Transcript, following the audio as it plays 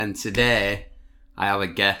And today, I have a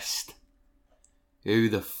guest. Who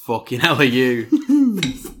the fucking hell are you?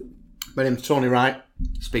 My name's Tony Wright.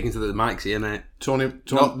 Speaking to the mics here, mate. Tony.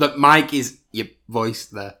 No, the mic is your voice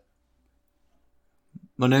there.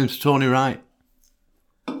 My name's Tony Wright.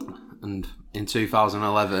 And in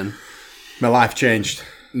 2011, my life changed.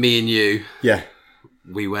 Me and you, Yeah.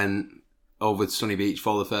 we went over to Sunny Beach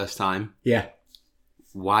for the first time. Yeah.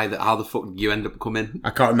 How the fuck did you end up coming? I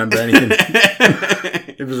can't remember anything.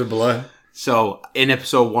 It was a blur. So, in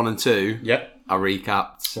episode 1 and 2, Yeah. I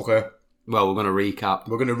recapped. Okay. Well, we're going to recap.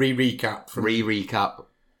 We're going to recap. Recap.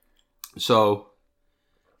 So,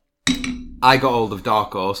 I got hold of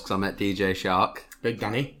Dark Horse because I met DJ Shark. Big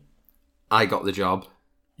Danny. I got the job.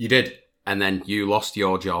 You did. And then you lost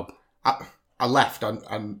your job. I left.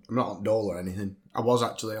 I'm not on dole or anything. I was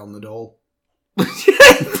actually on the dole.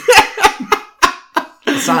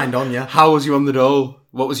 I signed on, yeah. How was you on the dole?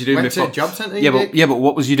 What was you doing Went before? to a job centre. Yeah, but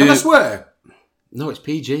what was you doing? Can I swear? No, it's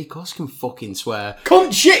PG. Of course, you can fucking swear.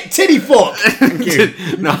 Cunt shit titty fuck. Thank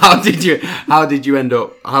you. No, how did you end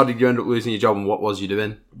up losing your job, and what was you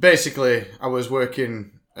doing? Basically, I was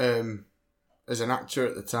working as an actor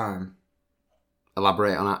at the time.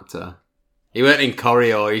 Elaborate on actor. He weren't in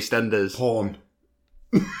Choreo or EastEnders. Porn.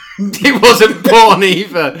 It wasn't porn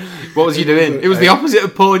either. What was you doing? It was the opposite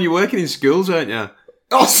of porn. You're working in schools, weren't you?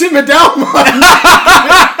 Oh, simmer down, man.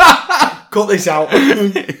 Cut this out.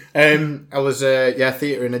 I was,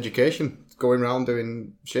 theatre and education, going around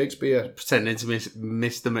doing Shakespeare. Pretending to miss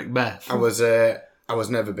Mr. Macbeth. I was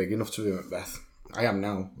never big enough to be Macbeth. I am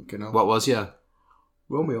now. You know. What was you?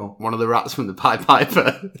 Romeo. One of the rats from the Pied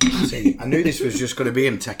Piper. See, I knew this was just going to be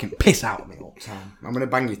him taking piss out of me all the time. I'm going to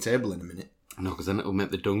bang your table in a minute. No, because then it'll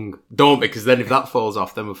make the dung. Don't, because then if that falls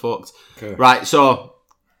off, then we're fucked. Okay. Right, so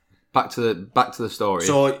back to the story.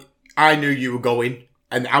 So I knew you were going,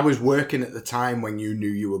 and I was working at the time when you knew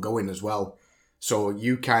you were going as well. So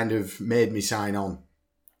you kind of made me sign on.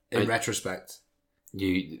 In retrospect,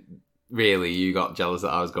 you got jealous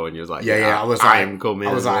that I was going. You was like, I was I'm coming.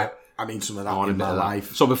 I was like, I need some of that in my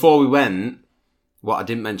life. So before we went, what I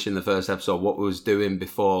didn't mention in the first episode, what we was doing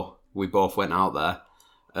before we both went out there.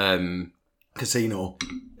 Casino.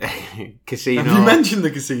 Casino. Have you mentioned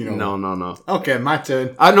the casino? No. Okay, my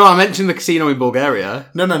turn. I mentioned the casino in Bulgaria.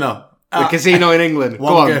 No. The casino in England. Come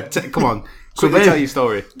on. Come on. Quickly tell your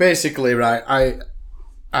story. Basically, right,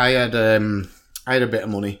 I had a bit of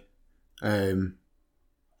money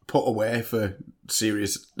put away for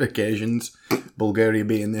serious occasions, Bulgaria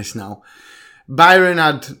being this now. Byron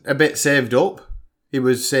had a bit saved up. He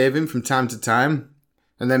was saving from time to time.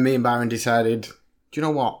 And then me and Byron decided, do you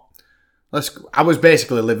know what? I was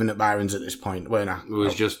basically living at Byron's at this point, weren't I? We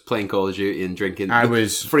was just playing Call of Duty and drinking. I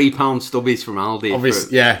was £3 stubbies from Aldi.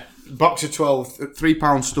 Obviously, yeah. Box of 12, £3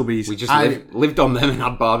 stubbies. We just lived on them and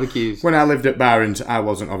had barbecues. When I lived at Byron's, I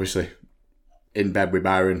wasn't obviously in bed with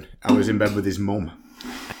Byron. I was in bed with his mum.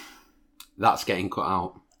 That's getting cut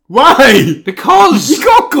out. Why? Because you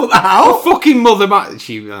can't cut that out. Your fucking mother,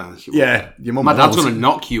 your mum. My dad's gonna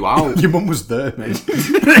knock you out. Your mum was there, mate.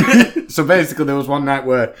 So basically, there was one night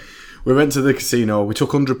where we went to the casino. We took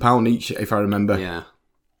 £100 each, if I remember. Yeah.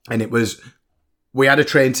 And we had a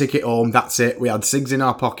train ticket home. That's it. We had cigs in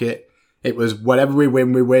our pocket. It was whatever we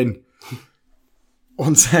win, we win.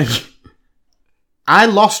 One sec. I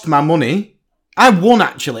lost my money. I won,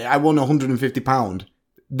 actually. I won £150.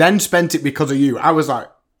 Then spent it because of you. I was like,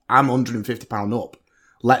 I'm £150 up.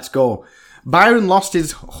 Let's go. Byron lost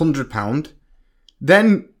his £100.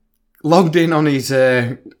 Then logged in on his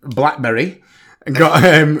BlackBerry and got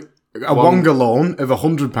a Wonga loan of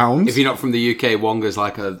 £100. If you're not from the UK, Wonga's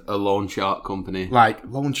like a loan shark company. Like,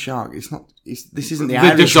 loan shark. This isn't the They're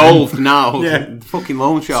Irish dissolved now. Yeah. Fucking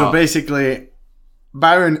loan shark. So basically,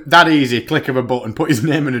 Byron, that easy, click of a button, put his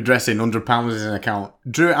name and address in, £100 in an account.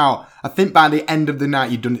 Drew it out. I think by the end of the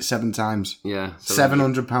night, you'd done it 7 times. Yeah. So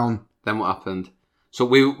 £700. Then what happened? So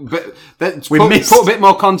we put a bit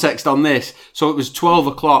more context on this. So it was 12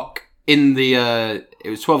 o'clock in the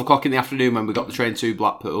afternoon when we got the train to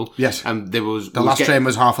Blackpool. Yes. And there was the last train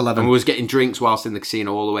was 11:30. And we was getting drinks whilst in the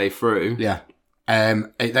casino all the way through. Yeah.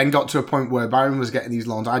 It then got to a point where Byron was getting these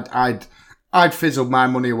loans. I'd fizzled my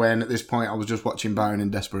money away, and at this point I was just watching Byron in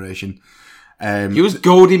desperation. He was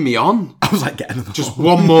goading me on. I was like, get another just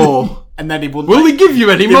one more. And then he wouldn't. Will he give you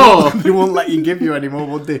any more? They won't let you give you any more,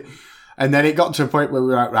 would they? And then it got to a point where we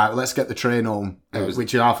were like, right, let's get the train home,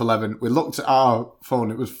 which is 11:30. We looked at our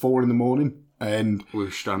phone, it was 4 a.m. And we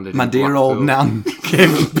were stranded. My dear old nan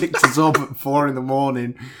came and picked us up at 4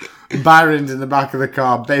 a.m. Byron's in the back of the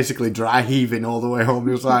car, basically dry heaving all the way home.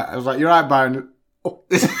 I was like, you're right, Byron. Oh,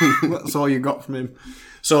 that's all you got from him.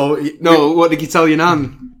 So no, what did you tell your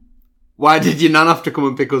nan? Why did your nan have to come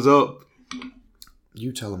and pick us up?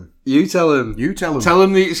 You tell him. You tell him. You tell him. Tell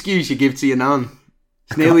him the excuse you give to your nan.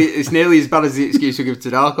 It's nearly as bad as the excuse you give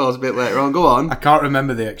to Dark Horse a bit later on. Go on. I can't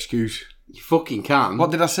remember the excuse. You fucking can.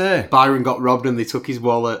 What did I say? Byron got robbed and they took his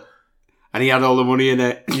wallet. And he had all the money in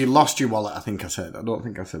it. You lost your wallet, I think I said. I don't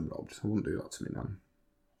think I said robbed. I wouldn't do that to me, nan.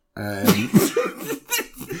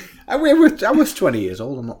 I was 20 years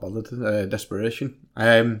old. I'm not bothered. Desperation.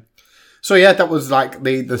 So yeah, that was like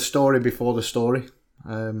the story before the story.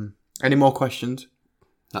 Any more questions?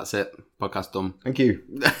 That's it. Podcast done. Thank you.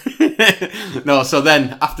 No, so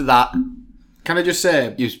then after that, can I just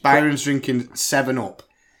say, Byron's drinking 7-Up.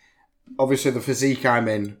 Obviously, the physique I'm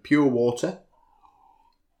in, pure water.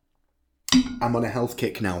 I'm on a health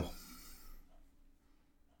kick now.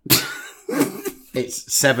 It's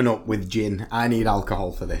 7-Up with gin. I need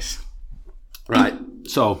alcohol for this. Right.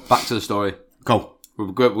 So back to the story. Go.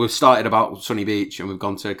 We've started about Sunny Beach and we've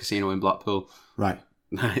gone to a casino in Blackpool. Right.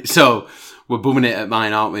 So we're bumming it at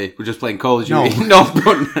mine, aren't we? We're just playing Call of Duty. No.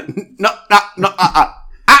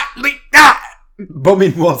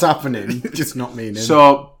 Bumming what's happening. Just not meaning.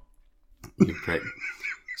 So, you prick.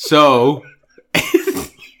 So,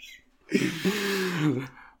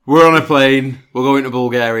 we're on a plane. We're going to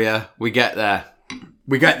Bulgaria. We get there,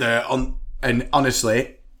 and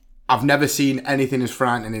honestly, I've never seen anything as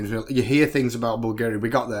frightening as you hear things about Bulgaria. We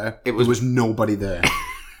got there. There was nobody there.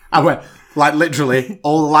 I went, like, literally,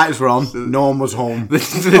 all the lights were on, no one was home. I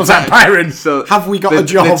was like, Byron, have we got a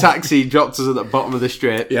job? The taxi dropped us at the bottom of the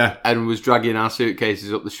strip, yeah, and was dragging our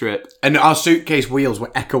suitcases up the strip. And our suitcase wheels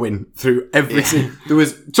were echoing through everything. Yeah. There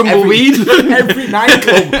was tumbleweed. Every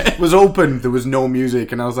nightclub was open. There was no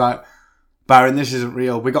music, and I was like, Byron, this isn't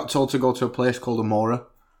real. We got told to go to a place called Amora.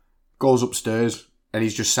 Goes upstairs, and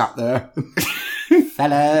he's just sat there.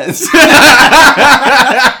 Fellas.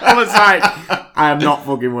 I was like, I am not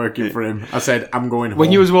fucking working for him. I said, I'm going home.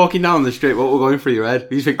 When you was walking down the street, what were going through your head?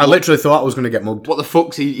 You think, I literally thought I was going to get mugged. What the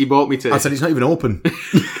fuck's he bought me to? I said, it's not even open.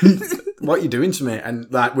 What are you doing to me?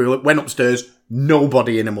 And like, we went upstairs,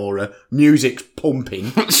 nobody in Amora, music's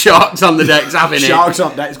pumping. Sharks on the decks having Sharks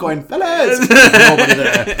on decks going, fellas. Nobody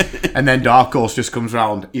there. And then Dark Horse just comes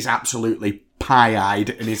round. He's absolutely pie-eyed.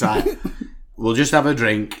 And he's like, we'll just have a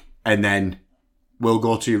drink and then we'll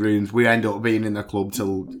go to your rooms. We end up being in the club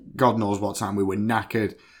till God knows what time. We were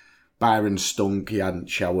knackered. Byron stunk. He hadn't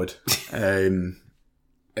showered. And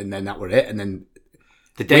then that were it. And then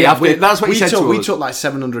the day after, that's what he said to us. We took like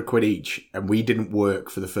 700 quid each and we didn't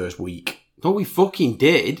work for the first week. No, we fucking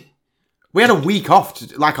did. We had a week off,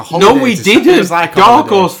 like a holiday. No, we didn't. It was like Dark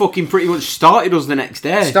Horse fucking pretty much started us the next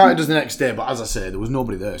day. But as I said, there was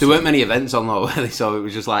nobody there. There weren't many events on though, so it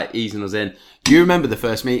was just like easing us in. Do you remember the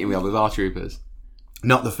first meeting we had with our troopers?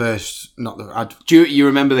 Not the first. Not the. Do you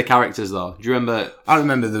remember the characters though? Do you remember? I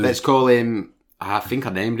remember the. Let's call him. I think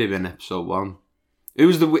I named him in episode 1. Who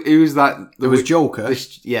was that? There was Joker.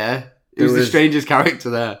 It was the strangest character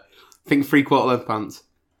there. I think 3/4 length pants.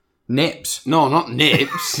 Nips. No, not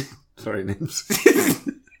Nips. Sorry, Nips.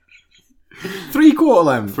 3/4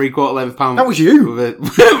 length. 3/4 length pants. That was you.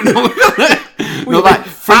 No, like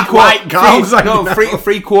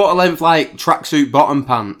 3/4 length like tracksuit bottom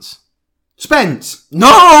pants. Spence.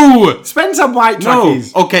 No! Spence had white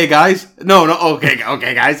trackies. No. Okay, guys. No, not okay.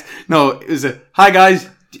 Okay, guys. No, it was a hi, guys.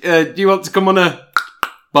 Do you want to come on a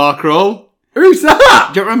bar crawl? Who's that?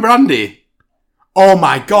 Do you remember Andy? Oh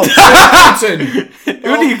my God, Turkleton.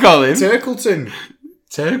 What do you call him? Turkleton.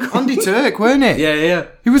 Andy Turk, weren't it? Yeah.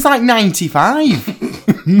 He was like 95.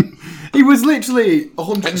 He was literally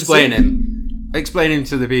 100. Explain him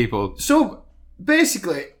to the people. So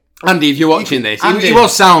basically, Andy, if you're watching this, he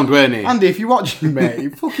was sound, weren't he? Andy, if you're watching, mate,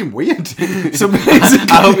 you're fucking weird. So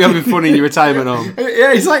basically, I hope you're having fun in your retirement home.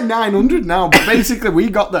 Yeah, he's like 900 now. But basically, we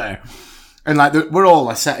got there, and like we're all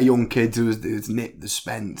a set of young kids. There's Nick, there's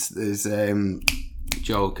Spence, there's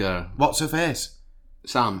Joker. What's her face?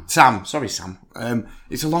 Sam. Sorry, Sam.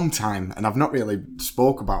 It's a long time, and I've not really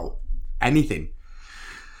spoke about anything.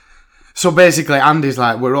 So basically, Andy's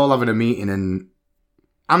like, we're all having a meeting, and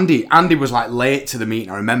Andy was like late to the meeting.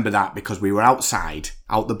 I remember that because we were outside,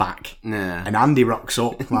 out the back. Yeah. And Andy rocks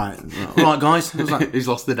up like, all right, guys. I was like, he's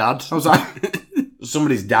lost the dad. I was like,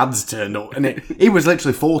 somebody's dad's turned up, and he was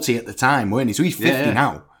literally 40 at the time, weren't he? So he's 50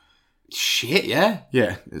 now. Shit, yeah.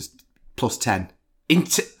 Yeah, it's plus 10. In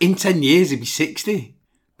 10 years, he'd be 60.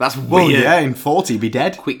 That's weird. Well, yeah, in 40, he'd be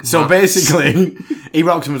dead. Quick so maths. Basically, he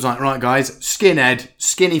rocked and was like, right, guys, skinhead,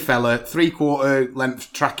 skinny fella, 3/4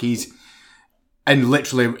 length trackies, and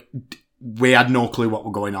literally, we had no clue what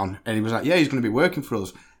was going on. And he was like, yeah, he's going to be working for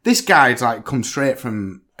us. This guy's like come straight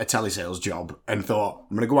from a telesales job and thought,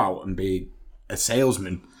 I'm going to go out and be a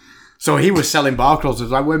salesman. So he was selling bar crawls. It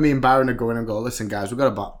was like when me and Byron are going and go, listen guys, we've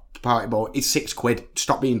got a party boat. It's £6.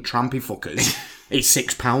 Stop being trampy fuckers. It's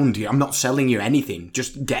 £6. I'm not selling you anything.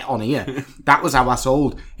 Just get on here. That was how I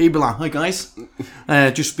sold. He'd be like, hi guys,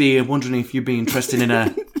 just be wondering if you'd be interested in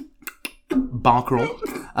a bar crawl.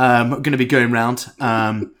 I'm going to be going round.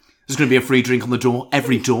 There's going to be a free drink on the door,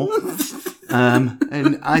 every door.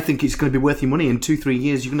 And I think it's going to be worth your money. In 2-3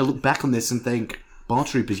 years, you're going to look back on this and think, Bar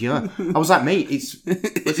Troopers, yeah. I was like, mate, it's fucking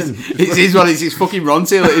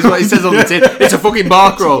Rontail. It's what he says on the tin. It's a fucking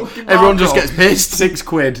bar crawl. Everyone just gets pissed.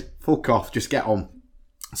 £6. Fuck off. Just get on.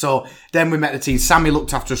 So then we met the team. Sammy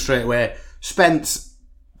looked after us straight away. Spence,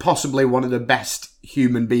 possibly one of the best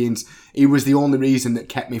human beings. He was the only reason that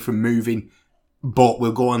kept me from moving. But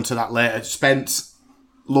we'll go on to that later. Spence,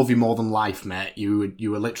 love you more than life, mate. You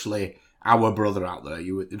were literally our brother out there.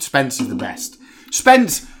 Spence is the best.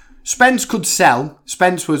 Spence could sell.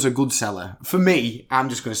 Spence was a good seller. For me, I'm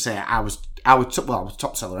just going to say I was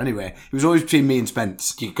top seller anyway. It was always between me and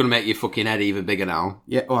Spence. You're going to make your fucking head even bigger now.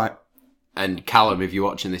 Yeah, alright. And Callum, if you're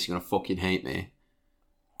watching this, you're going to fucking hate me.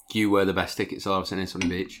 You were the best ticket seller I've seen in Sunny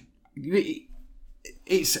Beach.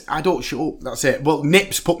 I don't show up, that's it. Well,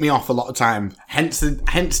 Nips put me off a lot of time. Hence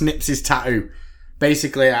Nips's tattoo.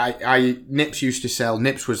 Basically, Nips used to sell.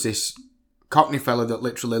 Nips was this Cockney fella that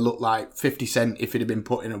literally looked like 50 Cent if it had been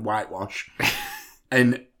put in a whitewash.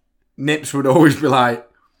 And Nips would always be like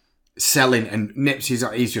selling, and Nips he's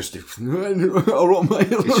just he's just a good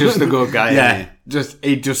guy. Yeah,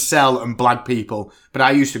 he'd just sell and blag people. But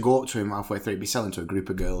I used to go up to him halfway through, he'd be selling to a group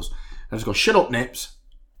of girls. I just go, shut up, Nips.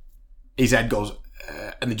 His head goes,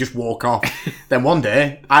 and they just walk off. Then one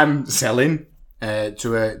day I'm selling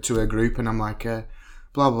to a group, and I'm like,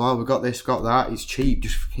 blah, blah, blah, we got this, got that, it's cheap,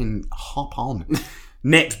 just fucking hop on.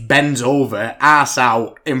 Nips bends over, arse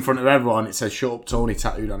out, in front of everyone. It says, shut up, Tony,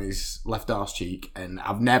 tattooed on his left arse cheek. And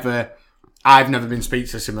I've never been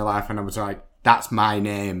speechless in my life, and I was like, that's my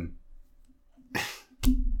name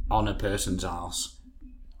on a person's arse.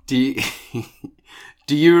 Do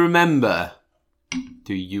you remember?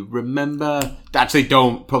 Actually,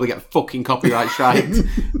 don't. Probably get fucking copyright strike.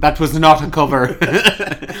 That was not a cover.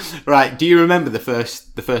 Right. Do you remember the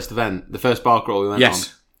first event, the first bar crawl we went on?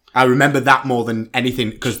 Yes. I remember that more than anything.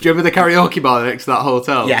 Because do you remember the karaoke bar next to that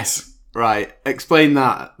hotel? Yes. Right. Explain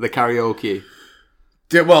that, the karaoke.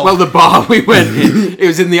 Well, the bar we went in. It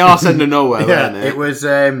was in the arse end of nowhere, yeah, wasn't it? It was,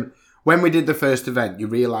 when we did the first event, you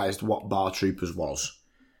realised what Bar Troopers was.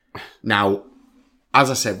 Now, as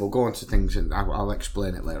I said, we'll go into things and I'll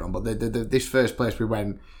explain it later on. But this first place we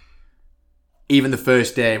went, even the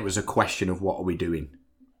first day, it was a question of what are we doing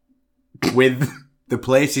with the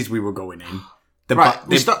places we were going in.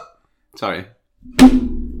 Sorry.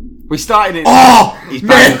 We started in. Oh,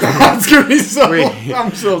 man, that's gonna be so.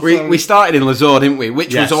 I'm so sorry. We started in Lazore, didn't we?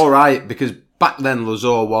 Which yes. was all right because back then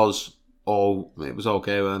Lazore was it was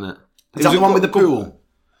okay, wasn't it? Is that the one with the pool?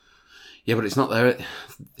 Yeah, but it's not there.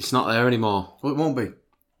 It's not there anymore. Well, it won't be.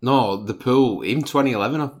 No, the pool in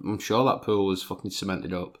 2011. I'm sure that pool was fucking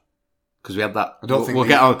cemented up because we had that. I don't think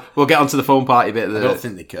we'll get onto the phone party bit. I don't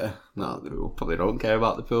think they care. No, they probably don't care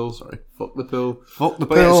about the pool. Sorry, fuck the pool. Fuck the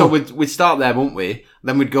pool. Yeah, so we'd start there, wouldn't we?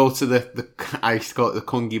 Then we'd go to the I used to call it the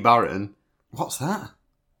Cungy Baron. What's that?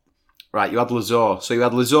 Right, you had Lazore. So you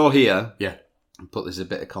had Lazore here. Yeah. Put this as a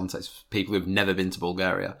bit of context for people who've never been to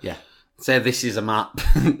Bulgaria. Yeah. Say this is a map.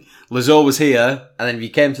 Lazore was here, and then if you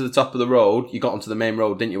came to the top of the road, you got onto the main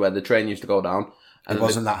road, didn't you, where the train used to go down? And it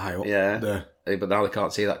wasn't that high up. Yeah. But now they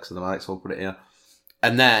can't see that because of the lights, so we'll put it here.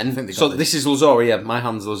 And then, this is Lazore here. My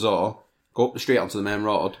hand's Lazore. Go up the street onto the main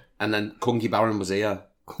road, and then Cungy Baron was here.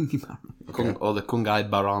 Cungy Baron? Okay. Or the Cungy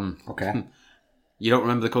Baron. Okay. You don't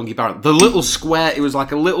remember the Cungy Baron? The little square, it was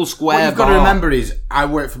like a little square bar. What you've got to remember is, I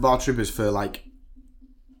worked for Bar Troopers for like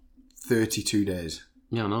 32 days.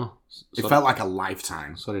 Yeah, I know. It felt like a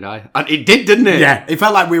lifetime. So did I. And it did, didn't it? Yeah. It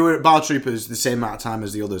felt like we were at Bar Troopers the same amount of time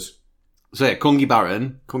as the others. So yeah, Cungy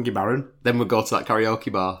Baron. Cungy Baron. Then we'd go to that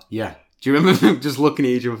karaoke bar. Yeah. Do you remember just looking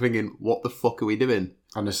at each other thinking, what the fuck are we doing?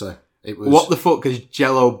 Honestly. It was... What the fuck is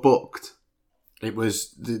Jello booked? It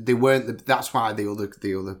was... They weren't... That's why the other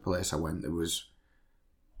place I went, there was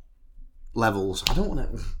levels. I don't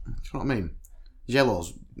want to... Do you know what I mean?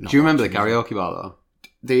 Jello's... Do you remember the karaoke bar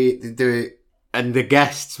though? And the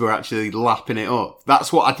guests were actually lapping it up.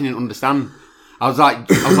 That's what I didn't understand. I was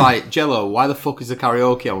like, Jello, why the fuck is the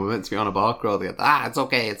karaoke on? We're meant to be on a bar crawl. They go, it's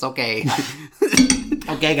okay.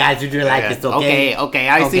 Okay, guys, would you like it? Okay.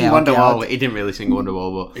 I sing Wonderwall. He didn't really sing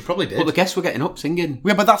Wonderwall, but he probably did. But the guests were getting up singing.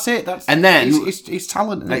 Yeah, but that's it. And then it's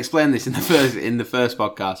talent. I explained this in the first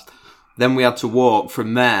podcast. Then we had to walk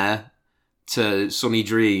from there to Sunny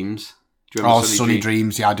Dreams. Do you remember Sunny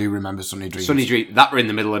Dreams? Yeah, I do remember Sunny Dreams. Sunny Dreams, that were in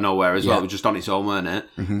the middle of nowhere as well. It was just on its own, weren't it?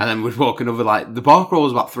 Mm-hmm. And then we'd walk another, like, the bar crawl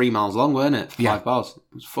was about 3 miles long, weren't it? 5 bars.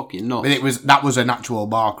 It was fucking nuts. But that was an actual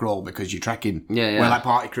bar crawl because you're trekking. Yeah. Where, like,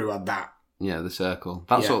 Party Crew had that. Yeah, the circle.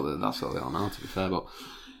 That's all they are now, to be fair. But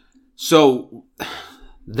so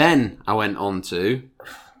then I went on to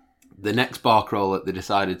the next bar crawl that they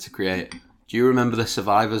decided to create. Do you remember the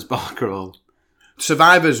Survivors bar crawl?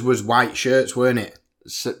 Survivors was white shirts, weren't it?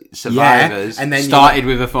 Survivors and then started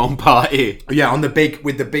with a foam party. Yeah, on the big.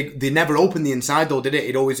 They never opened the inside though, did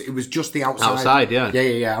it? It was just the outside. Outside, yeah.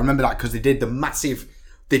 Yeah. I remember that because they did the massive.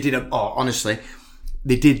 They did honestly,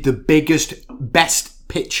 they did the best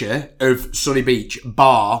picture of Sunny Beach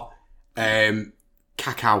bar,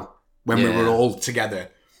 cacao when we were all together.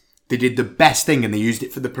 They did the best thing and they used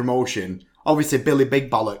it for the promotion. Obviously, Billy Big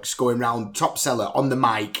Bollocks going round top seller on the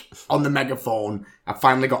mic, on the megaphone. I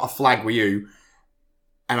finally got a flag with you.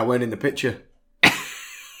 And I weren't in the picture.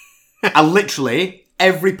 I literally,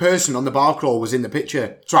 every person on the bar crawl was in the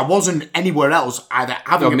picture. So I wasn't anywhere else either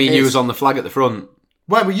having you was on the flag at the front.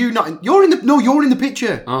 Where were you not? You're in the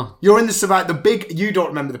picture. Oh. You're in the big, you don't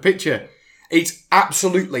remember the picture. It's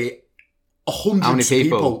absolutely hundreds of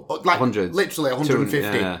people. Like, hundreds. Literally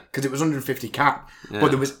 150. Because it was 150 cap. Yeah.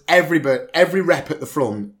 But there was every rep at the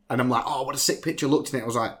front. And I'm like, oh, what a sick picture. Looked at it. I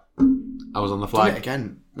was like, I was on the flag. Done it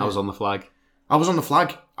again. I was on the flag. I was on the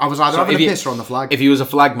flag. I was either having a piss or on the flag. If you was a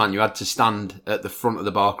flag man, you had to stand at the front of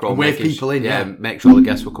the bar crawl. Wave people in, yeah. Make sure the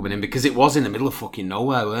guests were coming in. Because it was in the middle of fucking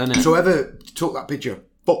nowhere, weren't it? So whoever took that picture,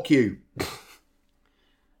 fuck you.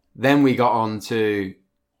 Then we got on to...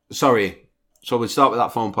 Sorry. So we'd start with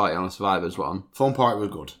that phone party on a Survivors one. Phone party was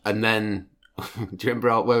good. And then... do you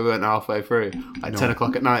remember where we went halfway through? Like 10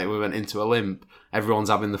 o'clock at night, we went into a limp. Everyone's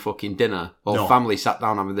having the fucking dinner. All family sat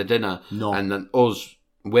down having the dinner. No. And then us...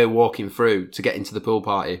 We're walking through to get into the pool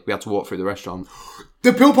party. We had to walk through the restaurant.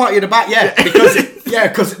 The pool party in the back, yeah,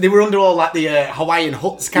 because they were under all like the Hawaiian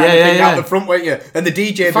huts kind of thing out the front, weren't you? And the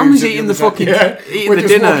DJ family's eating the fucking eating the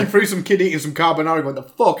dinner. Walking through some kid eating some carbonara, going the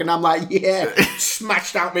fuck, and I'm like,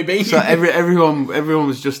 smashed out my beans. So everyone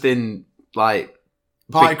was just in like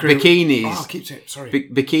bikinis. Oh, keep saying sorry.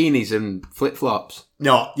 Bikinis and flip flops.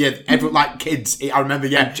 No, everyone like kids. I remember,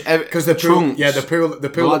 because the pool, the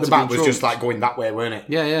pool at the back was just like going that way, weren't it?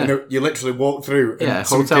 Yeah. And you literally walked through. And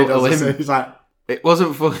hotel. It's like it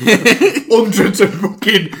wasn't fun. Hundreds of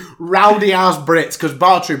fucking rowdy ass Brits because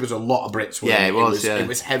Bar Troop was a lot of Brits. It was. It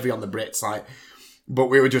was heavy on the Brits, like. But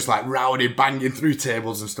we were just like rowdy, banging through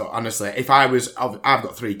tables and stuff. Honestly, if I've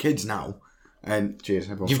got 3 kids now, and cheers,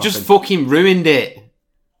 everyone's you've just fucking ruined it.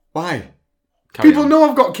 Why? People know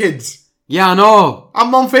I've got kids. Yeah, I know.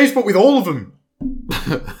 I'm on Facebook with all of them.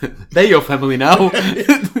 They're your family now.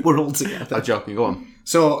 We're all together. I'm joking. Go on.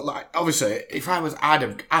 So, like, obviously, if I'd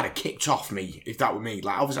have kicked off me if that were me.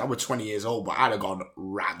 Like, obviously, I was 20 years old, but I'd have gone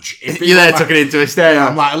raj. You there took it into a stare.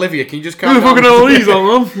 I'm like, Olivia, can you just calm down? Fucking all these on,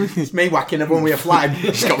 love. It's me whacking everyone with a flag.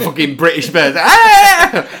 She's got fucking British birds.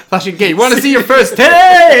 Flashing key. Want to see your first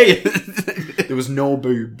titty? There was no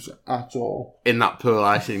boobs at all in that pool.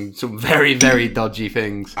 I seen some very, very dodgy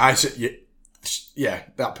things. Yeah,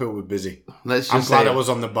 that pool was busy. I'm glad I was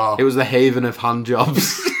on the bar. It was the haven of hand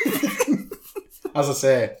jobs. As I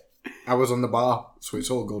say, I was on the bar, so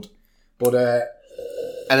it's all good. But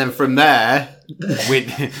and then from there, we'd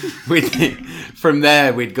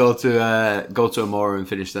go to Amora and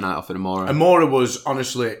finish the night off in Amora. Amora was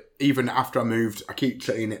honestly, even after I moved, I keep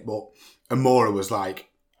saying it, but Amora was like,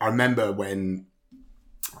 I remember when,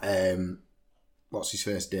 what's his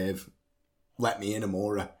face, Dave, let me in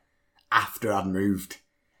Amora after I'd moved,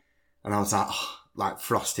 and I was like,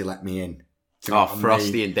 Frosty let me in.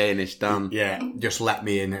 Frosty and Danish Dan. Yeah, just let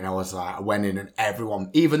me in, and I was like, I went in, and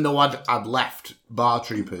everyone, even though I'd left Bar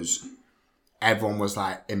Troopers, everyone was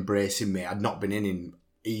like embracing me. I'd not been in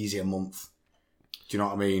easy a month. Do you know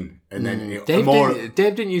what I mean? And then Dave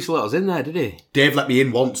didn't used to let us in there, did he? Dave let me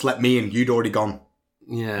in once. Let me in. You'd already gone.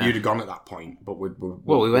 Yeah, you'd have gone at that point, but we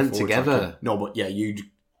went together. No, but yeah, you'd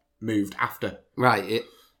moved after. Right.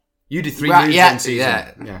 You did 3 moves one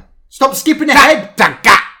season. Yeah. Stop skipping ahead.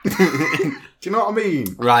 Do you know what I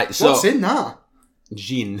mean? Right. So what's in that?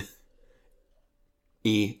 Gin.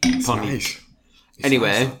 E. Tonic. Nice.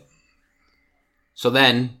 Anyway. Nice. So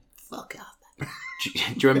then. Fuck off. Do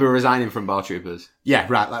you remember resigning from Bar Troopers? Yeah,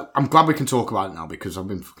 right. Like, I'm glad we can talk about it now because I've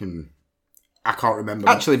been fucking. I can't remember.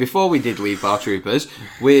 Actually, before we did leave Bar Troopers,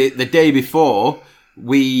 the day before,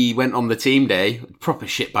 we went on the team day, proper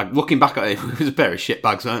shitbag. Looking back at it, it was a pair of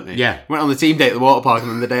shitbags, weren't they? Yeah. Went on the team day at the water park,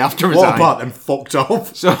 and then the day after Water resigned. park then fucked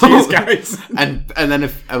off. So, Cheers, guys. and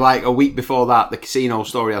then like a week before that, the casino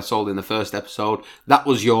story I sold in the first episode, that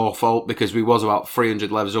was your fault because we was about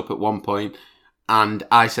 300 levels up at one point, and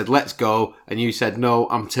I said let's go, and you said no,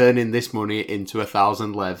 I'm turning this money into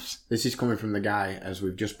 1,000 levs. This is coming from the guy, as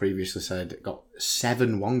we've just previously said, got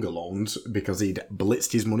 7 Wonga loans because he'd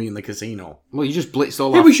blitzed his money in the casino. Well, you just blitzed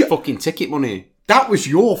all that fucking ticket money. That was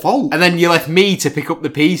your fault. And then you left me to pick up the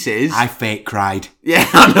pieces. I fake cried. Yeah,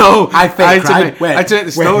 I know. I fake cried. I took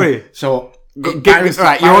the story. So,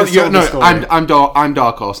 Right, I'm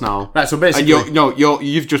Dark Horse now. Right, so basically,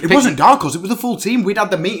 you've just. It wasn't Dark Horse. It was the full team. We'd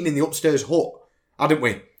had the meeting in the upstairs hut, hadn't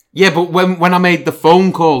we? Yeah, but when I made the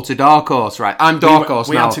phone call to Dark Horse, right? I'm Dark Horse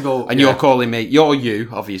now, had to go, and you're calling me. You're you,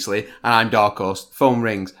 obviously, and I'm Dark Horse. Phone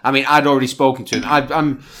rings. I mean, I'd already spoken to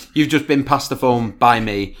him. You've just been passed the phone by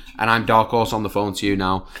me, and I'm Dark Horse on the phone to you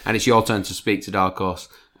now, and it's your turn to speak to Dark Horse.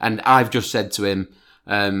 And I've just said to him,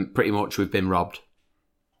 pretty much, we've been robbed.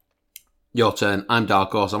 Your turn. I'm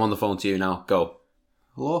Dark Horse. I'm on the phone to you now. Go.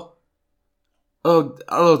 Hello? Oh,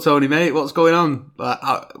 hello, Tony, mate. What's going on?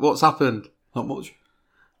 What's happened? Not much.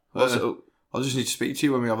 I just need to speak to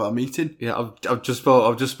you when we have our meeting. Yeah, I've just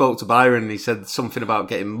spoke to Byron, and he said something about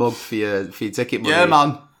getting mugged for your ticket money. Yeah,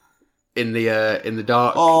 man. In the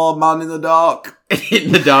dark. Oh, man, in the dark.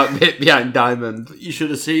 In the dark bit behind Diamond. You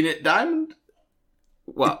should have seen it, Diamond.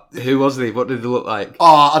 What? Who was he? What did they look like?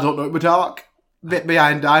 Oh, I don't know. It was dark. Bit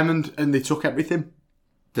behind Diamond, and they took everything.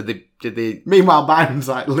 Did they? Meanwhile, Byron's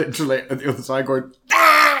like literally at the other side going.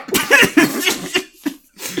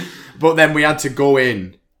 But then we had to go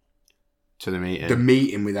in To the meeting. the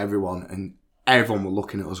meeting with everyone, and everyone were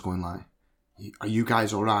looking at us going like, "Are you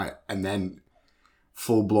guys all right?" And then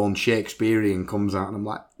full blown Shakespearean comes out, and I'm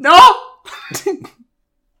like, "No!" I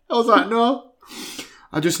was like, "No,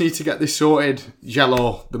 I just need to get this sorted."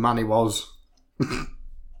 Jello, the man he was,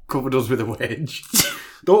 covered us with a wage.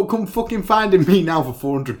 Don't come fucking finding me now for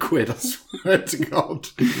 400 quid, I swear to God.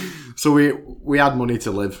 So we had money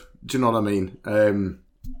to live. Do you know what I mean? And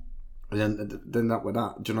then that with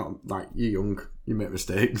that, do you know, like, you're young, you make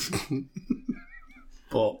mistakes.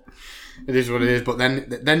 But it is what it is. But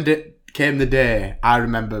then came the day I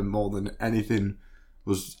remember more than anything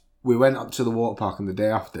was we went up to the water park, and the day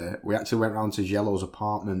after we actually went round to Yellow's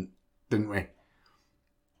apartment, didn't we?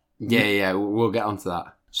 Yeah, we'll get onto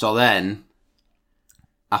that. So then,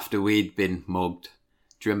 after we'd been mugged,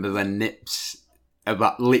 do you remember when Nips,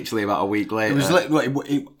 literally about a week later?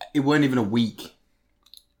 It weren't even a week.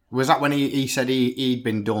 Was that when he said he'd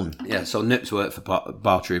been done? Yeah, so Nips worked for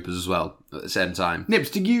Bar Troopers as well at the same time. Nips,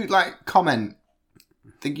 did you comment?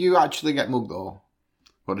 Did you actually get mugged though?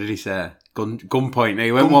 What did he say? Gunpoint. No,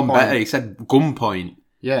 he went one better. He said gunpoint.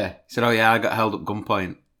 Yeah. He said, "Oh yeah, I got held up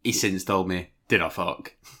gunpoint." He since told me, "Did I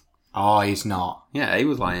fuck?" Oh, he's not. Yeah, he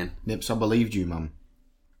was lying. Nips, I believed you, man.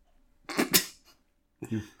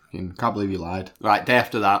 Can't believe you lied. Right, day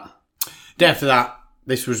after that.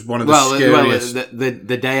 This was one of the scariest.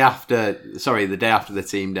 The day after the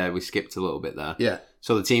team day, we skipped a little bit there. Yeah.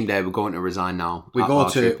 So the team day, we're going to resign now.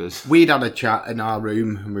 We'd had a chat in our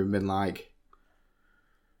room, and we've been like...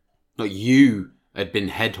 No, you had been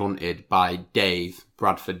headhunted by Dave,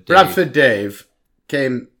 Bradford Dave. Bradford Dave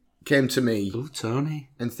came to me. Oh, Tony.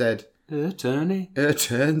 And said... Tony.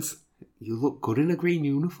 Turns. You look good in a green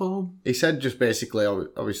uniform. He said just basically,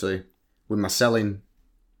 obviously, with my selling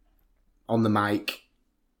on the mic,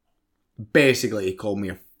 basically he called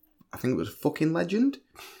me I think it was a fucking legend.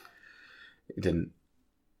 He didn't.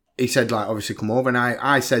 He said, like, obviously come over, and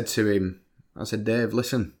I said to him, I said, "Dave,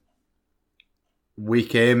 listen, we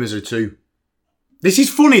came as a two." This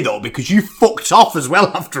is funny though, because you fucked off as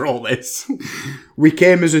well after all this. We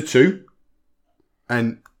came as a two,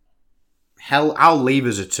 and hell, I'll leave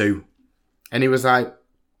as a two. And he was like,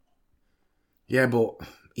 "Yeah, but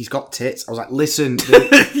he's got tits." I was like, "Listen."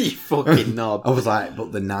 You fucking knob. I was like,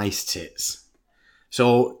 "But the nice tits."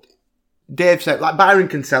 So Dave said, like, Byron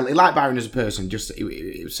can sell. He liked Byron as a person. Just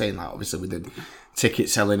he was saying, like, obviously with the ticket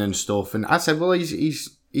selling and stuff. And I said, "Well, he's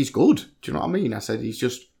good." Do you know what I mean? I said, "He's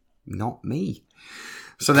just not me."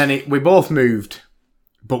 So then we both moved,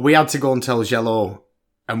 but we had to go and tell Jello.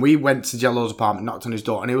 And we went to Jello's apartment, knocked on his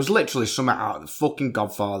door, and it was literally something out of the fucking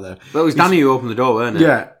Godfather. Well, it was Danny who opened the door, weren't it?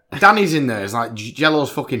 Yeah. Danny's in there. It's like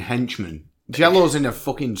Jello's fucking henchman. Jello's in a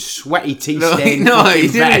fucking sweaty tea-stained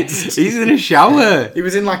he's in a shower. He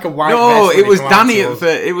was in like a white No, vest. it was Danny at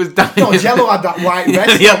first. It was Danny. No, Jello had that white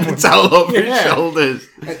vest. He had the towel over his shoulders.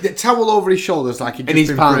 The towel over his shoulders, like he'd just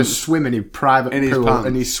been for a swim in his private pool,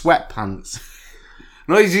 and his sweatpants.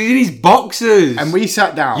 No, he's in his boxers. And we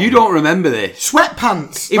sat down. You don't remember this?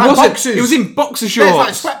 Sweatpants. It like wasn't. boxers. It was in boxer Yeah, shorts.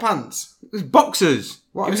 it's like sweatpants. It was boxers.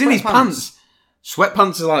 What, it was in his sweatpants? pants.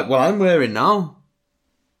 Sweatpants are like what I'm wearing now.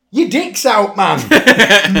 Your dick's out, man.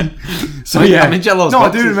 So yeah, I'm in Jello's no, I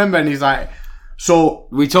boxers. do remember, and he's like, so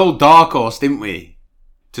We told Dark Horse, didn't we,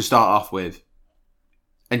 to start off with?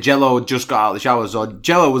 And Jello had just got out of the shower, so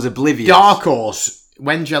Jello was oblivious. Dark Horse,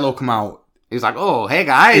 when Jello come out, He was like, "Oh, hey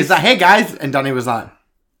guys." he's like, hey guys, and Danny was like,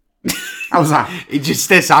 I was like, He just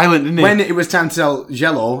stayed silent, didn't he? when it was time to tell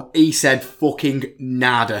Jello, he said fucking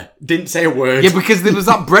nada, didn't say a word. Yeah, because there was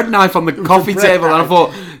that bread knife on the coffee bread table, and I knife.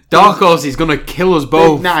 thought, Dark Horse is going to kill us Big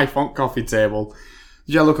both. knife on coffee table.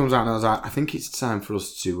 Jello comes out and I was like, I think it's time for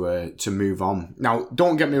us to move on. Now,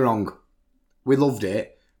 don't get me wrong, we loved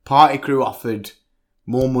it. Party Crew offered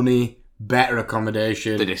more money, better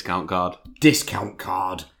accommodation, The discount card. discount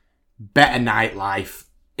card, better nightlife.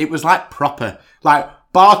 It was like proper. Like,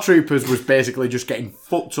 Bar Troopers was basically just getting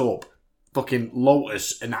fucked up, fucking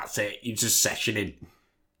Lotus, and that's it. You're just sessioning.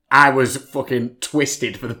 I was fucking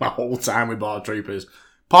twisted for the whole time with Bar Troopers.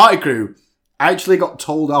 Party Crew, I actually got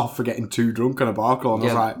told off for getting too drunk on a bar crawl, and I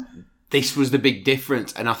was like, This was the big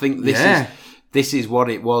difference, and I think this is what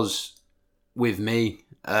it was with me.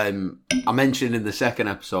 I mentioned in the second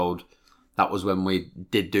episode that was when we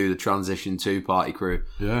did do the transition to Party Crew.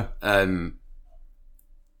 yeah.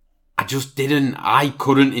 I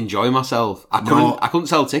couldn't enjoy myself. I couldn't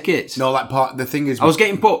sell tickets. No, like, the thing is, I was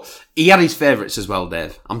getting put. He had his favourites as well,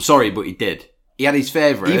 Dave. I'm sorry, but he did. He had his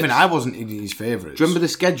favourites. even I wasn't in his favourites. Do you remember the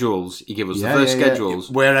schedules? He gave us Yeah, the first yeah, yeah. schedules.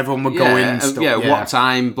 Where everyone would go in and stuff. what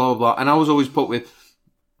time, blah, blah, blah. And I was always put with,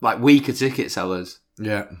 like, weaker ticket sellers.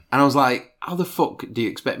 Yeah, And I was like, how the fuck do you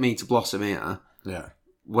expect me to blossom here yeah.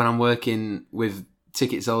 when I'm working with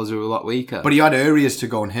ticket sellers who are a lot weaker? But he had areas to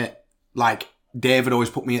go and hit. Like, David always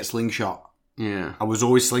put me at Slingshot. yeah. I was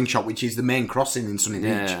always Slingshot, which is the main crossing in Sunny Beach.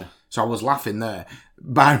 Yeah. So I was laughing there.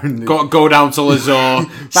 Byron... Go down to Lazore.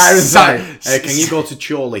 Byron's like, can you go to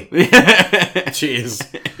Chorley? Cheers.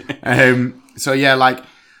 So yeah, like,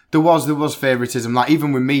 there was favouritism. Like,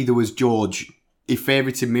 even with me, there was George. He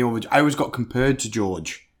favourited me over... I always got compared to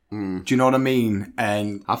George. Do you know what I mean?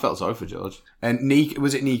 And I felt sorry for George.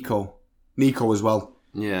 was it Nico? Nico as well.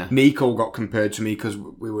 Yeah. Nico got compared to me because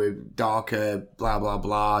we were darker, blah, blah,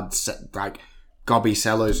 blah, like, gobby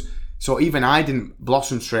sellers. So even I didn't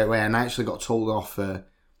blossom straight away, and I actually got told off for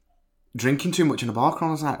drinking too much in a bar crawl.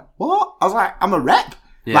 I was like, what? I was like, I'm a rep.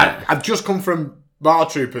 Yeah. Like, I've just come from Bar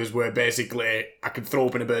Troopers where basically I could throw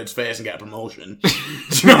up in a bird's face and get a promotion. Do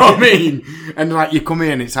you know what I mean? And like, you come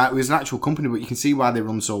in, it's like, it was an actual company, but you can see why they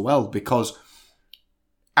run so well, because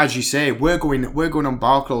as you say, we're going on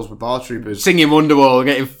bar crawls with Bar Troopers, Singing Wonderwall,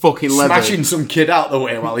 getting fucking leather. smashing some kid out the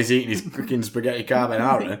way while he's eating his cooking spaghetti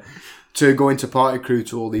carbonara, to go into Party Crew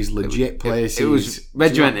to all these legit places. It was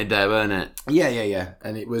regimented there, weren't it? Yeah.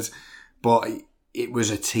 And it was, but it was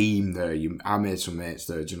a team there. I made some mates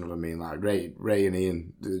there, do you know what I mean? Like Ray and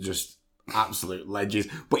Ian, they're just absolute legends.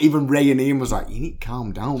 But even Ray and Ian was like, you need to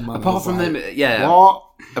calm down, man. Apart from them, yeah. What?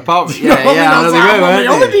 Apart from, You know what I mean? I I know was they like, were, I'm on weren't my they?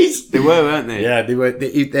 holidays. They were, weren't they? Yeah,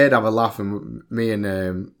 they'd have a laugh, and me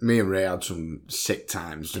and Ray had some sick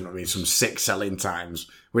times, do you know what I mean? Some sick selling times.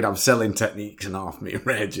 We'd have selling techniques and half me and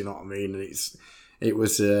Ray, do you know what I mean? And it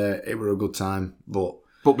was a good time, but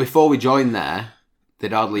before we joined there,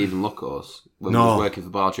 they'd hardly even look at us when we No. were working for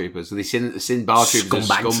Bar Troopers. So they seen Bar Troopers as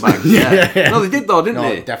Scumbags. scumbags. Yeah. No, they did though, didn't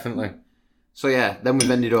they? definitely. So yeah, then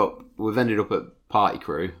we've ended up at Party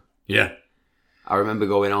Crew. Yeah. I remember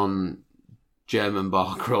going on German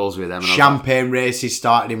bar crawls with them. And Champagne races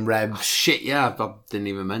started in Rebs. oh, shit, yeah, I didn't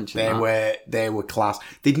even mention that. They were class.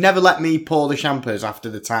 They'd never let me pour the champers after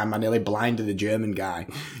the time I nearly blinded the German guy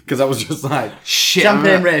because I was just like, Shit,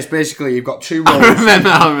 champagne race. Basically, you've got two rows. I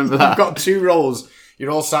remember that. You've got two rows.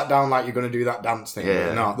 You're all sat down like you're going to do that dance thing.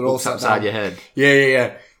 Yeah, No, they're all looks sat upside down. your head.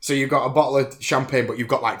 Yeah. So you've got a bottle of champagne, but you've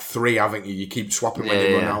got like three, haven't you? You keep swapping when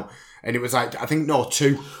they run out. And it was like, I think, no,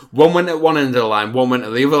 two. One went at one end of the line, one went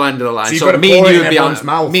at the other end of the line. So you've So got to me pour and it you in would be everyone's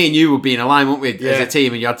mouth. me and you would be in a line, wouldn't we, as Yeah. a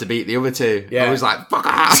team, and you had to beat the other two. Yeah. I was like, fuck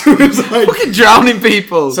off. It was like- fucking drowning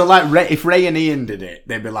people. So like, if Ray and Ian did it,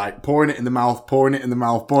 they'd be like pouring it in the mouth, pouring it in the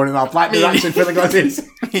mouth, pouring it in the mouth, like they're actually filling glasses.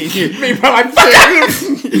 Me, but like, fuck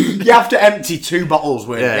it. You have to empty two bottles.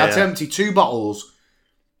 You have to empty two bottles.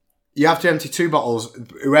 You have to empty two bottles.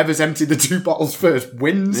 Whoever's emptied the two bottles first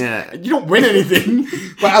wins. Yeah. You don't win anything.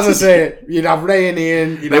 But as I say, you'd have Ray and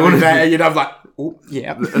Ian, you'd have Yvette, you'd have like oh,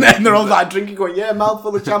 yeah. And they're all like drinking, going, yeah,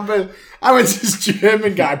 mouthful of champagne. I went to this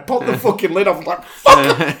German guy, popped the fucking lid off, was like,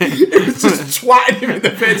 fuck! It was just twatting him in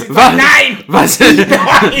the face. He's like, 9! Was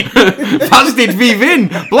did we win?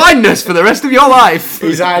 Blindness for the rest of your life.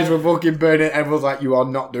 His eyes were fucking burning. Everyone's like, you are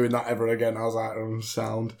not doing that ever again. I was like,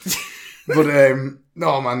 sound. But,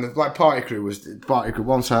 no, man, like, Party Crew.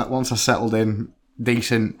 Once I settled in,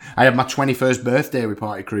 decent. I had my 21st birthday with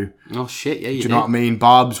Party Crew. Oh, shit, yeah, you Do you know what I mean?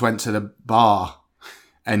 Barb's went to the bar,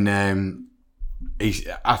 and I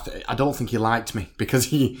don't think he liked me,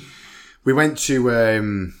 because we went to,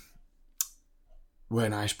 we're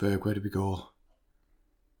in Iceberg, where did we go?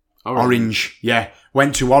 Orange. Yeah.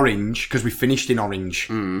 Went to Orange, because we finished in Orange.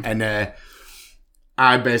 And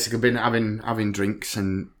I basically been having drinks,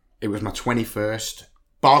 and it was my 21st.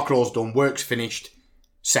 Bar crawl's done, work's finished,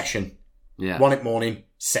 session. Yeah. 1 in morning,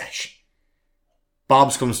 sesh.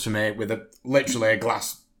 Barb's comes to me with literally a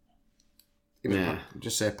glass.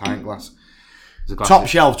 Just say a pint glass. Top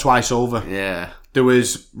shelf twice over. Yeah. There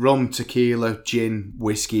was rum, tequila, gin,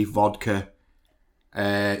 whiskey, vodka,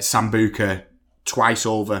 sambuca, twice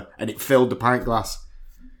over, and it filled the pint glass.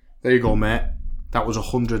 There you go, mate. That was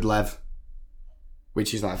 100 lev,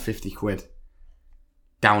 which is like 50 quid.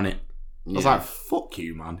 Down it. I was like, fuck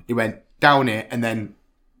you, man. He went, down it, and then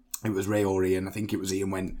it was Ray or Ian. I think it was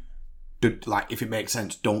Ian went, like, if it makes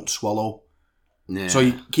sense, don't swallow. Yeah. So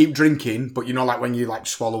you keep drinking, but you know, like when you like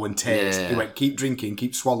swallow and taste, he went, keep drinking,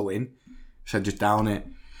 keep swallowing. Said, just down it.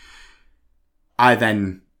 I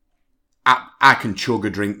can chug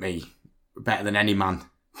a drink, me, better than any man.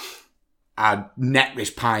 I necked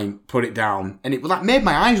this pint, put it down, and it was like made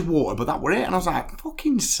my eyes water, but that were it. And I was like,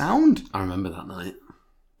 fucking sound. I remember that night.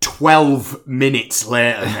 12 minutes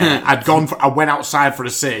later, mate, I went outside for a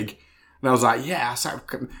cig, and I was like, yeah, I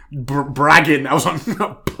started bragging. I was like,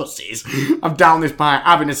 pussies. I'm down this pint,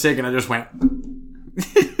 having a cig, and I just went,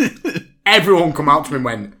 everyone come out to me and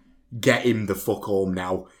went, get him the fuck home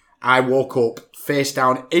now. I woke up face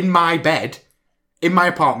down in my bed, in my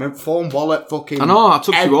apartment, phone, wallet, fucking... I know, I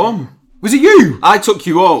took you home. Was it you? I took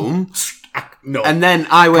you home. No. And then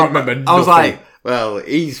I went... Can't remember I was nothing. like, well,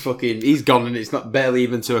 he's gone and it's not barely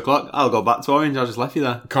even 2 o'clock. I'll go back to Orange. I just left you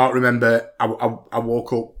there. Can't remember. I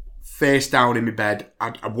woke up face down in my bed.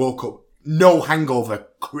 I woke up, no hangover.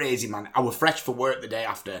 Crazy, man. I was fresh for work the day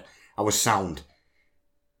after. I was sound.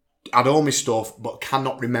 I'd all my stuff, but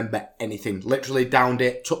cannot remember anything. Literally downed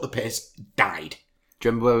it, took the piss, died. Do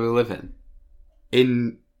you remember where we were living?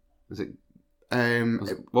 In... Was it...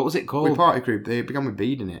 what was it called? With Party Crew. They began with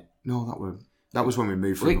B, didn't it? No, that was when we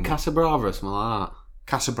moved from... Was it Casa Brava or something like that?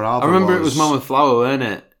 Casa Brava. I remember it was Mama Flower, weren't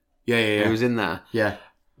it? Yeah. Who was in there? Yeah.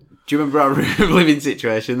 Do you remember our living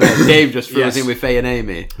situation there? Dave just threw us in with Faye and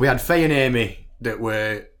Amy. We had Faye and Amy that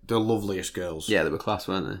were the loveliest girls. Yeah, they were class,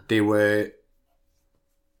 weren't they?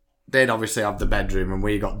 They'd obviously have the bedroom, and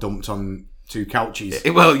we got dumped on 2 couches.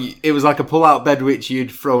 It was like a pull-out bed which you'd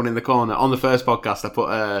thrown in the corner. On the first podcast, I put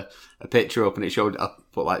a picture up, and it showed, I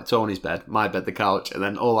put like Tony's bed, my bed, the couch, and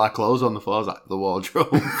then all our clothes on the floor, like the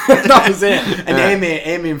wardrobe. That was it. And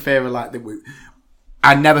Amy and Faye were like,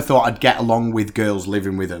 I never thought I'd get along with girls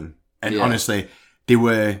living with them. And honestly, there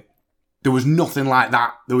was nothing like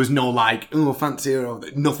that. There was no like, oh, fancy her, or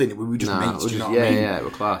nothing. We were just mates, do you know what I mean? Yeah, it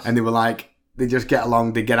was class. And they were like, they just get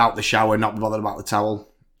along, they get out the shower, not bothered about the towel.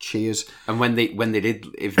 Cheers. And when they did,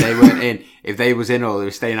 if they weren't in, if they was in or they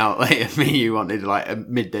were staying out late, me, you wanted like a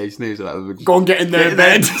midday snooze or whatever. Go and get in their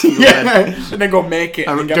bed. Yeah. And then go make it.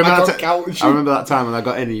 And get back on couch. I remember that time when I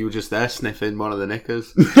got in and you were just there sniffing one of the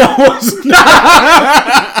knickers.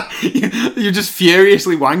 You're just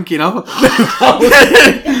furiously wanking up.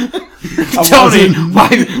 Tony, why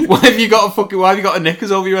have you got a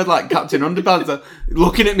knickers over your head like Captain Underpants?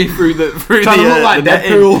 Looking at me through the trying to look like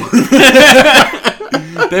Deadpool.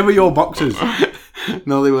 They were your boxers.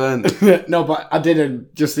 No, they weren't. No, but I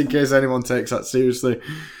didn't, just in case anyone takes that seriously.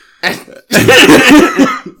 That's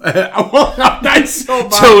so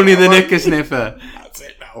bad. Tony the knicker sniffer. That's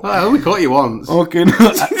it now. I only caught you once. Okay.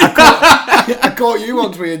 I caught you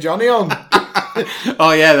once with your Johnny on.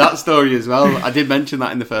 Oh yeah, that story as well. I did mention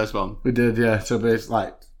that in the first one. We did, yeah. So basically,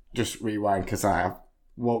 like, just rewind, because I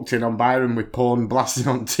walked in on Byron with porn blasting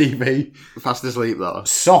on TV. Fast asleep though.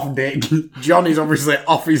 Soft dick. Johnny's obviously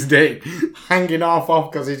off his dick, hanging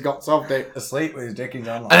off because he's got soft dick. Asleep with his dick in his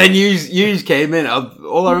hand. And then you came in.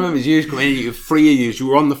 All I remember is you coming in. You three of you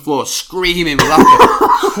were on the floor screaming,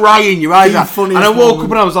 laughing, crying your eyes out. And I woke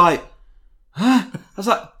up and I was like, huh? I was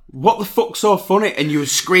like, what the fuck's so funny? And you were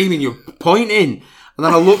screaming, you were pointing. And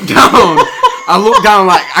then I looked down I looked down,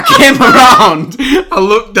 like, I came around, I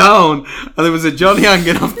looked down, and there was a Johnny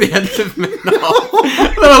hanging off the end of me.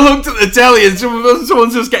 Then I looked at the telly, and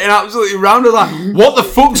someone's just getting absolutely rounded, like, what the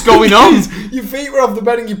fuck's going on? Your feet were off the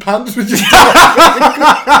bed and your pants were just...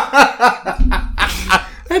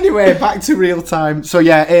 Anyway, back to real time. So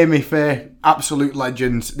yeah, Amy Faye, absolute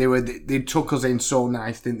legends. They took us in so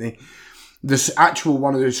nice, didn't they? This actual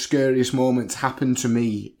one of the scariest moments happened to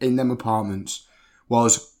me in them apartments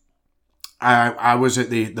was I was at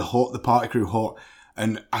the hut, the party crew hut,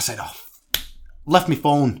 and I said, left my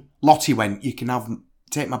phone. Lottie went, you can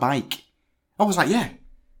take my bike. I was like, yeah,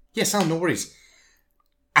 sound, no worries.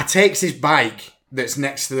 I takes his bike that's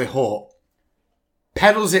next to the hut,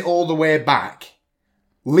 pedals it all the way back,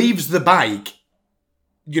 leaves the bike,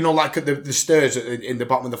 like at the stairs in the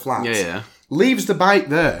bottom of the flats. Yeah. Leaves the bike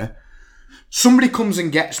there. Somebody comes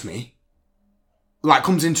and gets me,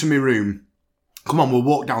 comes into my room. Come on, we'll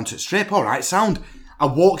walk down to the strip. All right, sound. I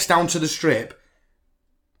walks down to the strip,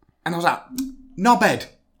 and I was like, no bed.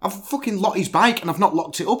 I've fucking Lottie's bike, and I've not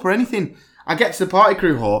locked it up or anything. I get to the party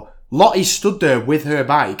crew hall. Lottie stood there with her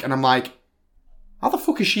bike, and I'm like, how the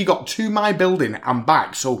fuck has she got to my building and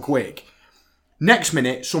back so quick? Next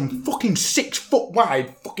minute, some fucking 6 foot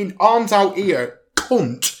wide, fucking arms out here,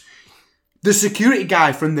 cunt. The security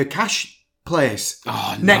guy from the cash place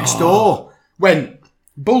next door went,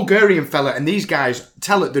 Bulgarian fella, and these guys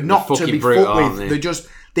tell it they're not to be fucked with. They're just,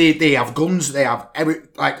 they have guns, they have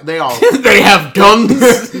they are. They have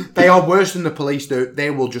guns. They are worse than the police. They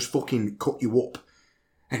will just fucking cut you up.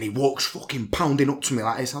 And he walks fucking pounding up to me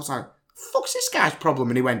like this. I was like, fuck's this guy's problem?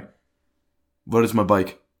 And he went, where is my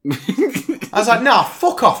bike? I was like, nah,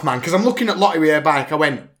 fuck off, man, because I'm looking at Lottie with her bike. I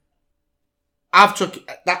went,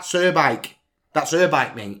 that's her bike. That's her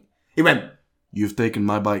bike, mate. He went, you've taken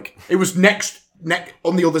my bike. It was next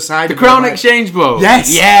on the other side. The Crown Exchange boat.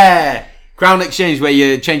 Yes. Yeah. Crown Exchange, where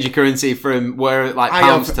you change your currency from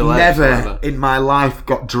pounds to legs. I have never in my life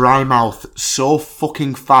got dry mouth so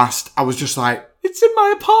fucking fast. I was just like, it's in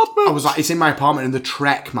my apartment. I was like, it's in my apartment, and the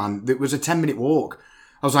trek, man. It was a 10-minute walk.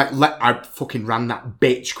 I was like, I fucking ran that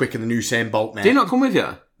bitch quicker than Usain Bolt, mate. Did he not come with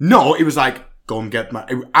you? No, it was like, go and get my...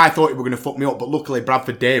 I thought it were going to fuck me up, but luckily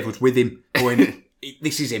Bradford Dave was with him going,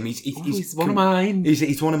 this is him. He's one of mine.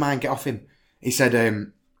 He's one of mine, get off him. He said,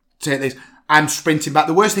 take this. I'm sprinting back.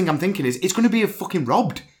 The worst thing I'm thinking is, it's going to be fucking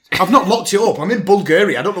robbed. I've not locked it up. I'm in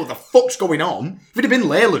Bulgaria. I don't know what the fuck's going on. If it had been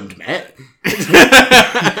Leyland, mate,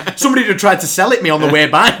 somebody would have tried to sell it me on the way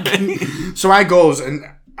back. So I goes and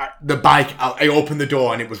the bike, I opened the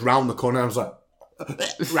door and it was round the corner. I was like,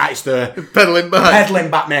 right, it's there. Pedaling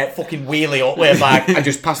back, mate. Fucking wheelie up, way back. I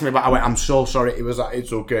just passed me back. I went, I'm so sorry. It was like,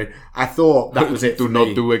 it's okay. I thought that was it. Do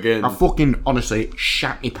not do again. I fucking, honestly,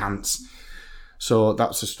 shat me pants. So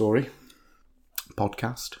that's the story.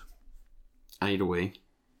 Podcast. I need a wee.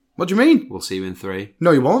 What do you mean? We'll see you in 3.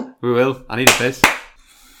 No, you won't. We will. I need a piss.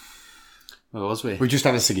 Where was we? We just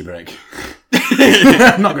had a ciggy break.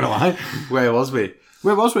 I'm not going to lie. Where was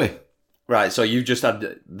we? Right, so you just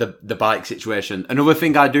had the bike situation. Another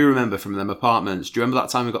thing I do remember from them apartments, do you remember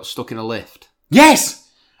that time we got stuck in a lift?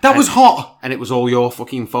 Yes! That was hot! And it was all your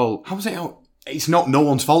fucking fault. How was it? It's not no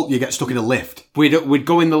one's fault you get stuck in a lift. We'd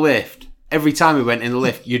go in the lift. Every time we went in the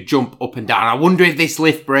lift, you'd jump up and down. I wonder if this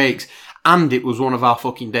lift breaks. And it was one of our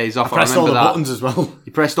fucking days off. I pressed all the buttons as well.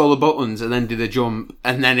 You pressed all the buttons and then did a jump.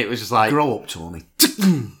 And then it was just like... Grow up, Tony.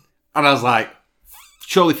 And I was like,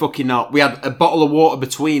 surely fucking not. We had a bottle of water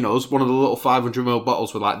between us. One of the little 500ml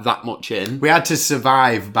bottles with like that much in. We had to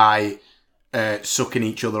survive by sucking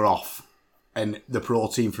each other off. And the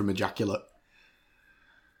protein from ejaculate.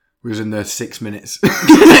 We was in there 6 minutes.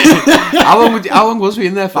 How long was we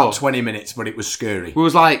in there for? About 20 minutes, but it was scary. We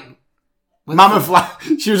was like... Mama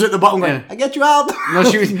she was at the bottom going, I get you out. No,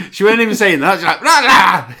 she weren't even saying that. She was like, rah,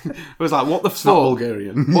 rah. It was like, what the fuck? Not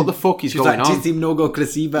Bulgarian. What the fuck is going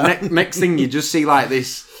on? Next thing you just see like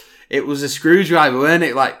this, it was a screwdriver, weren't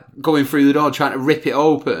it? Like going through the door, trying to rip it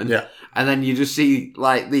open. Yeah. And then you just see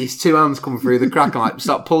like these 2 hands come through the crack and like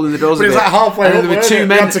start pulling the doors a bit. It was like halfway and up, there were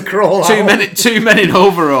two men in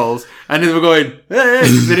overalls. And they were going, hey,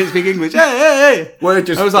 they didn't speak English. Hey. I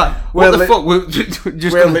was like, what the fuck?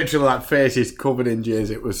 We're literally like faces covered in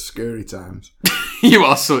jizz. It was scary times. You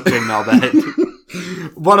are such a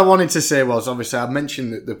knobhead. What I wanted to say was, obviously, I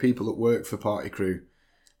mentioned that the people that work for Party Crew,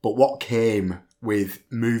 but what came with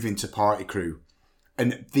moving to Party Crew,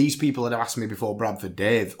 and these people had asked me before, Bradford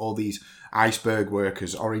Dave, all these iceberg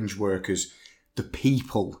workers, orange workers, the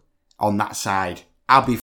people on that side.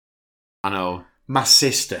 I know. My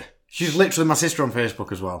sister. She's literally my sister on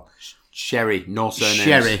Facebook as well. Sherry, no surnames.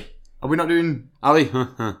 Sherry. Are we not doing... Ali?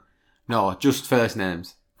 No, just first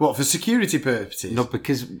names. What, for security purposes? No,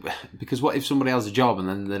 because what if somebody has a job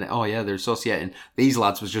and then oh yeah, they're associating these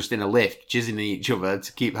lads was just in a lift jizzing at each other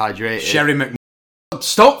to keep hydrated. Sherry Mc...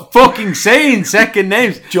 Stop fucking saying second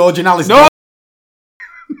names. George and Alice. No.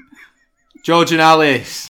 George and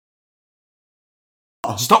Alice.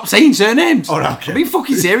 Stop saying surnames. Oh, okay. I'm being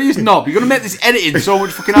fucking serious, knob. You're gonna make this editing so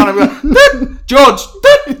much fucking hard. George,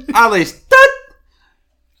 Alice.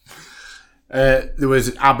 There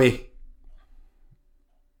was Abby.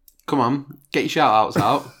 Come on, get your shout outs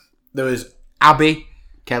out. There was Abby,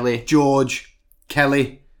 Kelly, George,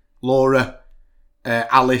 Kelly, Laura,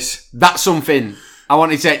 Alice. That's something I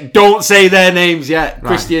wanted to say. Don't say their names yet. Right.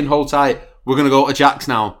 Christian, hold tight. We're going to go to Jack's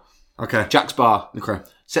now. Okay. Jack's Bar. Okay.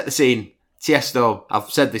 Set the scene. Tiesto. I've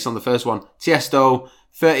said this on the first one. Tiesto,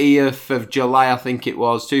 30th of July, I think it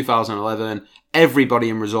was, 2011. Everybody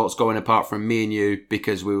in Resort's going apart from me and you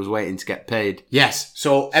because we was waiting to get paid. Yes.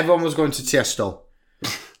 So everyone was going to Tiesto.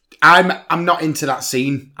 I'm not into that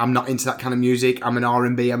scene. I'm not into that kind of music. I'm an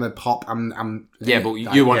R&B. I'm a pop. Yeah, but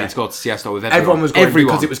you wanted to go to Tiesto with everyone. Everyone was going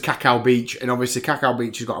because it was Cacao Beach, and obviously Cacao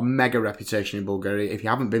Beach has got a mega reputation in Bulgaria. If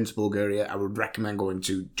you haven't been to Bulgaria, I would recommend going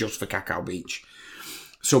to just for Cacao Beach.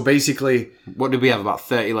 So basically, what did we have? About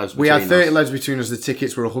 30 legs between we had 30 us? legs between us. The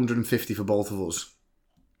tickets were 150 for both of us,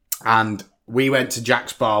 and we went to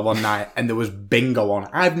Jack's Bar one night, and there was bingo on.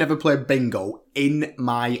 I've never played bingo in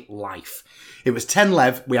my life. It was 10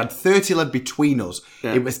 lev. We had 30 lev between us.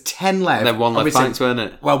 Yeah. It was 10 lev. And then one lev pints, weren't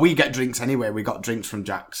it? Well, we get drinks anyway. We got drinks from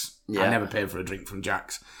Jack's. Yeah. I never paid for a drink from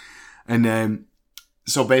Jack's. And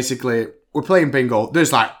so basically, we're playing bingo.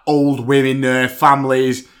 There's like old women there,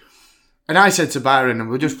 families. And I said to Byron,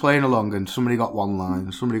 and we're just playing along, and somebody got one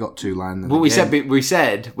line, somebody got two lines. Well, we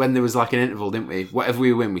said when there was like an interval, didn't we? Whatever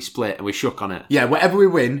we win, we split, and we shook on it. Yeah, whatever we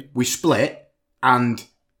win, we split, and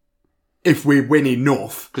if we win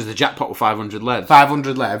enough... Because the jackpot was 500 lev.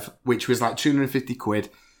 500 lev, which was like 250 quid.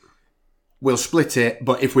 We'll split it,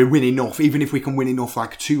 but if we win enough, even if we can win enough,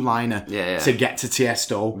 like a two-liner to get to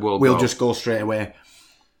Tiesto, we'll just go straight away.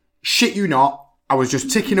 Shit you not, I was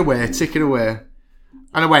just ticking away, and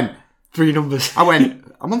I went... 3 numbers. I'm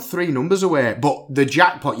on 3 numbers away, but the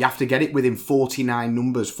jackpot, you have to get it within 49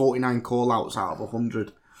 numbers, 49 call-outs out of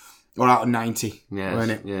 100, or out of 90,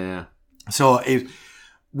 weren't it? Yeah. So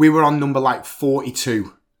we were on number like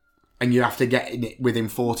 42, and you have to get it within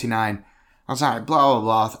 49. I was like, blah, blah,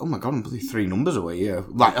 blah. Oh my God, I'm bloody 3 numbers away here.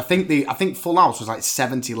 Like, I think full house was like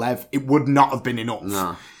 70 lev. It would not have been enough.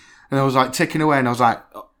 No. And I was like ticking away, and I was like...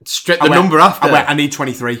 Straight the number after. I need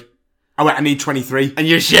 23. I need 23. And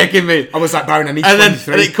you're shaking me. I was like, Baron, I need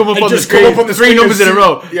 23. And it come up on the screen. 3 numbers in a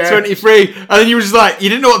row. Yeah. 23. And then you were just like, you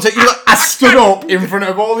didn't know what to... You like, I stood up in front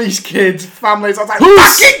of all these kids, families. I was like,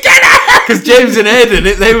 fucking get out! Because James and Aiden,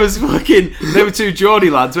 they were 2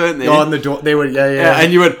 Geordie lads, weren't they? Oh, and they were, yeah.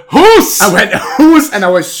 And you went, Hoos! I went, Hoos! And I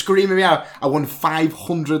was screaming me out. I won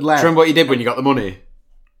 500 left. Remember what you did when you got the money?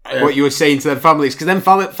 What you were saying to their families? Because then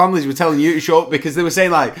families were telling you to show up because they were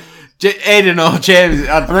saying like, Aiden or James.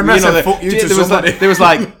 I remember I said, fuck you to somebody. There was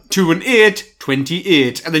like 2 and 8,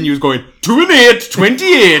 28. And then you was going, 2 and 8,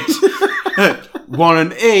 28. 1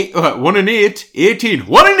 and 8, 1 and 8, 18.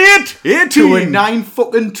 1 and 8, 18. 2 and 9,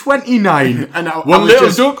 fucking 29. And one little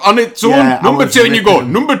duck on its own. Yeah, number 2, and you go,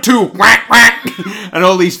 number 2, whack, whack. And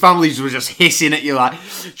all these families were just hissing at you like,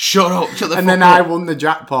 shut up, shut the fuck up. And then I won the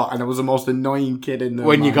jackpot, and I was the most annoying kid in there.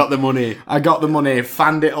 When you got the money. I got the money,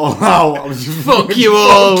 fanned it all out. I was fuck you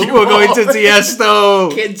all. We're going to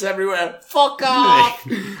Tiesto. Kids everywhere. Fuck off.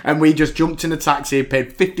 And we just jumped in a taxi,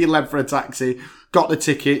 paid 50 lev for a taxi, got the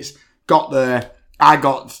tickets, got there.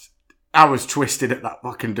 I was twisted at that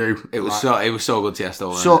fucking do. It was so good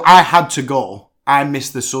Tiesto. So I had to go. I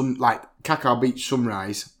missed the sun, like Cacao Beach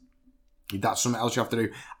sunrise. That's something else you have to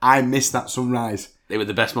do. I missed that sunrise. It was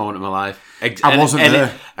the best moment of my life. I wasn't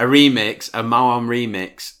there. A remix, a Mawam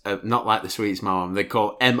remix, not like the Sweets Mawam. They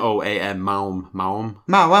call Moam Mawam.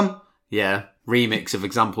 Mawam. Yeah, remix of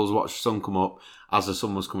examples. Watch the sun come up as the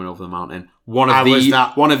sun was coming over the mountain. One of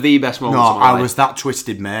the best moments. No, of my life. I was that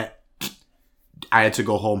twisted, mate. I had to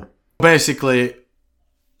go home. Basically,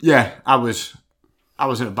 yeah, I was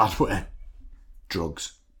in a bad way.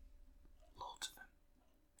 Drugs. Loads of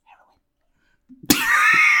them.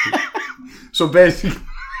 Heroin. So basically...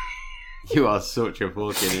 You are such a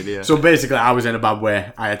fucking idiot. So basically, I was in a bad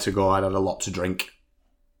way. I had to go. I had a lot to drink.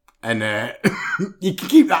 And you can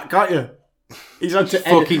keep that, can't you? He's had to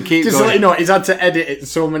edit. Fucking keep just going. to let you know, he's had to edit it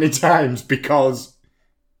so many times because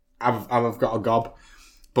I've got a gob.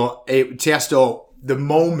 But Tiesto, the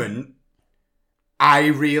moment I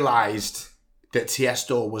realised that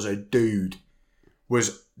Tiesto was a dude,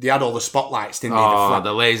 was they had all the spotlights, didn't they?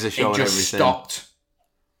 The laser show and everything. It just stopped.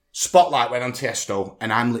 Spotlight went on Tiesto,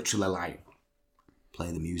 and I'm literally like,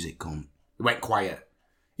 play the music, cunt. He went quiet.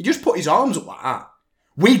 He just put his arms up like that.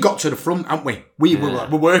 We got to the front, hadn't we? We were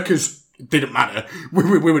workers. It didn't matter. We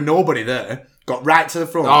were nobody there. Got right to the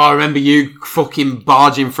front. Oh, I remember you fucking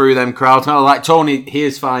barging through them crowds. I was like, Tony,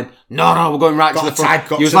 here's fine. No, we're going right to the front.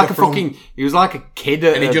 He was like a kid.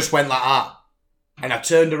 And he just went like that. And I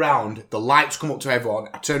turned around. The lights come up to everyone.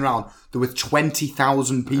 I turned around. There were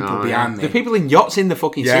 20,000 people behind me. The people in yachts in the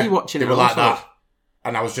fucking sea watching they it. They were like that.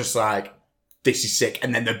 And I was just like, this is sick.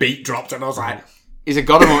 And then the beat dropped and I was like... He's a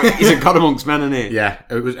god amongst men, isn't he? Yeah.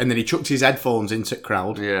 And then he chucked his headphones into the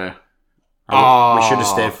crowd. Yeah. We should have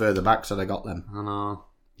stayed further back so they got them. I know.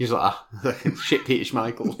 He was like, shit Peter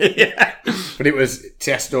Schmeichel. Yeah. But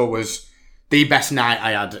Tiesto was the best night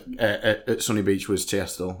I had at Sunny Beach was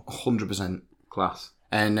Tiesto. 100%. Class.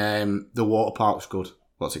 And the water park's good.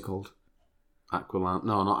 What's it called? Aqualand.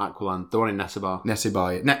 No, not Aqualand. The one in Nessibar.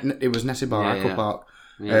 It was Nessibar, Yeah, Aquapark.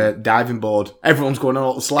 Yeah. Diving board. Everyone's going on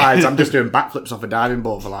all the slides. I'm just doing backflips off a diving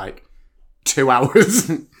board for like 2 hours.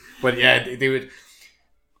 But yeah,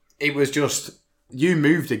 it was just, you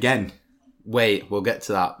moved again. Wait, we'll get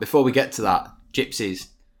to that. Before we get to that, gypsies.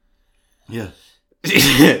 Yeah.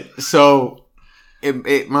 So,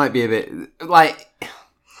 it might be a bit, like,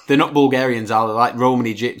 they're not Bulgarians, are they? Like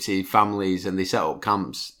Romani gypsy families, and they set up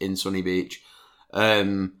camps in Sunny Beach.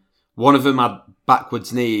 One of them had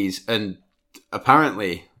backwards knees, and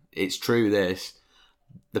apparently, it's true this,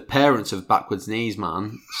 the parents of backwards knees,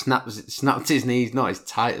 man, snapped his knees. No, it's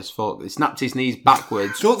tight as fuck. They snapped his knees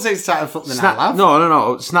backwards. Don't say it's tighter fuck than I have.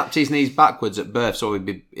 No. Snapped his knees backwards at birth, so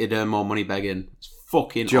he'd earn more money begging. It's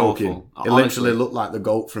fucking joking. Awful. It literally looked like the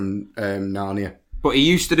goat from Narnia. But he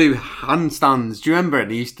used to do handstands. Do you remember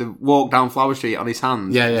it? He used to walk down Flower Street on his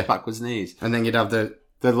hands. Yeah. His backwards knees. And then you'd have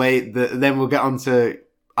then we'll get on to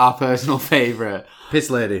our personal favourite. Piss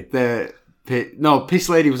Lady. Piss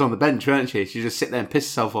Lady was on the bench, weren't she? She just sit there and piss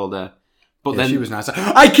herself all day. But then she was nice.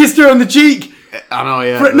 I kissed her on the cheek. I know,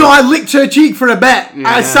 yeah. I licked her cheek for a bet. Yeah.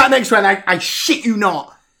 I sat next to her and I shit you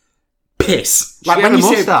not, piss. Like when you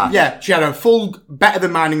mustache. Yeah, she had a full, better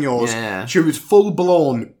than mine and yours. Yeah. She was full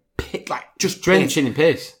blown, like just drenching in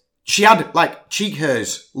piss. She had like cheek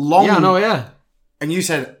hairs, long. Yeah, I know, yeah. And you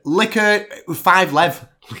said lick her with 5 lev.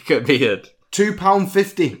 Lick her beard.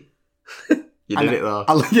 £2.50. You did it though.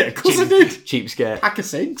 Yeah, of course I did. Cheapskate. Pack of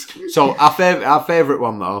cigs. So our favourite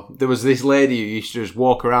one though, there was this lady who used to just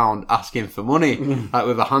walk around asking for money, like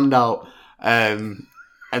with a handout. And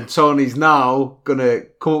Tony's now gonna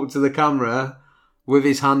come up to the camera with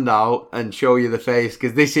his hand out and show you the face,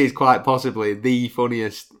 because this is quite possibly the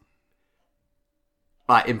funniest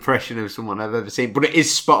like impression of someone I've ever seen. But it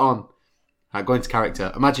is spot on. Right, go into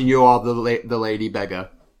character. Imagine you are the lady beggar.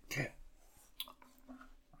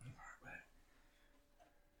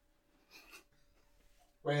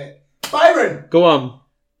 Wait. Byron! Go on.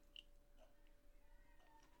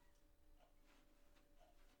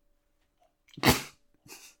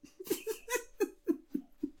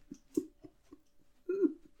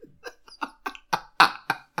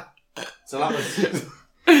 So that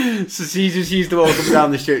was... So she just used to walk up and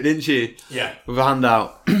down the street, didn't she? Yeah. With a hand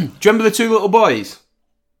out. Do you remember the 2 little boys?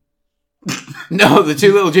 No, the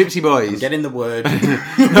 2 little gypsy boys. Get in the word.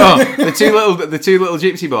 No, the two little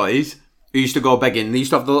gypsy boys who used to go begging. They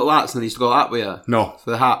used to have the little hats, and they used to go like that with you. No.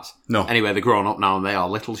 For the hats. No. Anyway, they're grown up now, and they are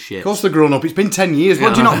little shit. Of course they're grown up. It's been 10 years.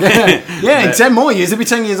 What do you not get? Yeah, in 10 more years, they'll be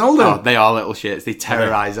 10 years older. Oh, they are little shits. They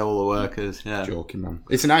terrorise all the workers. Yeah. Joking, man.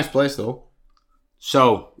 It's a nice place, though.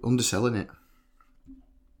 So. Underselling it.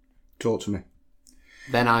 Talk to me.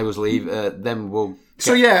 Then I was leaving. Then we'll.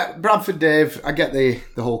 So yeah, Bradford Dave, I get the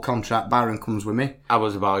whole contract. Byron comes with me. I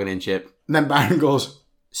was a bargaining chip. And then Byron goes,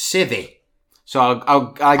 Civvy. So I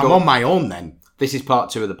go. I'm on my own then. This is part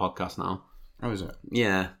 2 of the podcast now. How is it?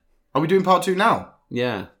 Yeah. Are we doing part 2 now?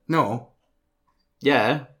 Yeah. No.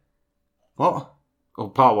 Yeah. What? Oh,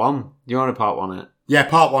 part 1. You want a part 1 it? Yeah,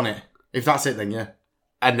 part 1 it. If that's it, then yeah.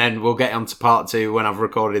 And then we'll get on to part 2 when I've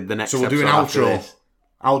recorded the next. So we'll do an outro.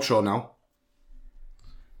 Outro now.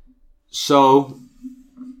 So.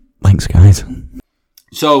 Thanks, guys.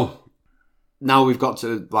 So now we've got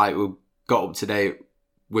to we've got up to date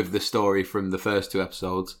with the story from the first 2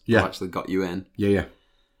 episodes. Yeah. I've actually got you in. Yeah.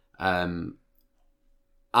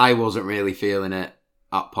 I wasn't really feeling it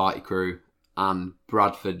at Party Crew, and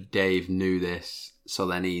Bradford Dave knew this, so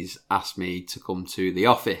then he's asked me to come to the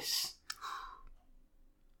office.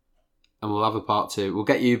 And we'll have a part 2. We'll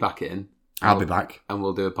get you back in. I'll be back. And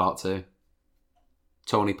we'll do a part 2.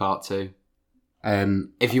 Tony part 2.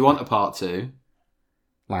 If you want a part 2,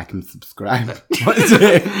 Like and subscribe. What is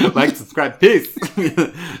it? Like, subscribe, peace.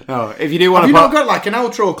 No, if you do want Have to you not got like an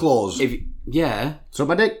outro clause? Yeah.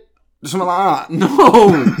 Somebody? Something like that?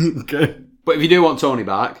 No. Okay. But if you do want Tony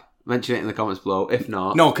back, mention it in the comments below. If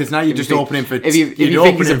not... No, because now you're just opening for... If you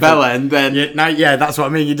think he's a bell end, then... Yeah, that's what I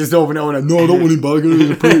mean. You just open it and no, I don't want him back.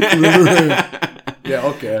 He's a prick. Yeah,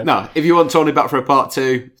 okay. No, if you want Tony back for a part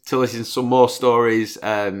 2 to listen to some more stories,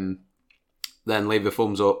 then leave a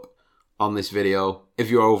thumbs up on this video. If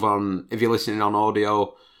you're listening on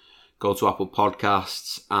audio, go to Apple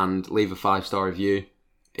Podcasts and leave a 5-star review.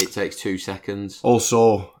 It takes 2 seconds.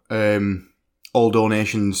 Also, all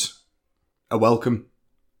donations are welcome.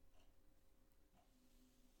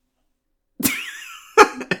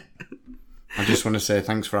 I just want to say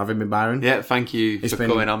thanks for having me, Byron. Yeah, thank you for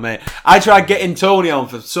coming on, mate. I tried getting Tony on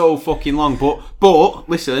for so fucking long, but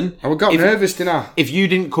listen. I got nervous, didn't I? If you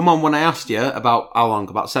didn't come on when I asked you about how long,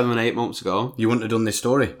 about 7 or 8 months ago, you wouldn't have done this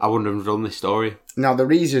story. I wouldn't have done this story. Now, the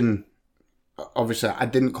reason, obviously, I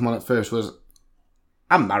didn't come on at first was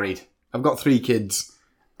I'm married. I've got 3 kids.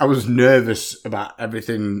 I was nervous about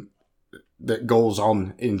everything that goes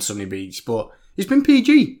on in Sunny Beach, but it's been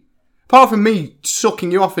PG. Apart from me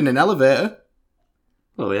sucking you off in an elevator.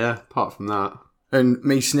 Well, yeah, apart from that. And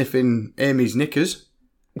me sniffing Amy's knickers.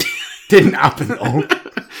 Didn't happen though.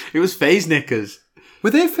 It was Faye's knickers.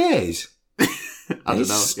 Were they Faye's? I don't know.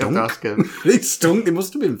 Stunk. You have to ask him. They stunk. They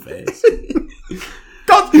must have been Faye's.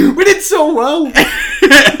 God, we did so well.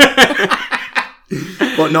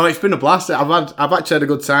 But no, it's been a blast. I've actually had a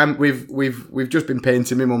good time. We've just been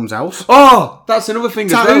painting my mum's house. Oh, that's another thing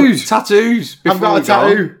Tattoos. as well. Tattoos. I've got a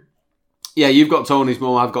tattoo. Yeah, you've got Tony's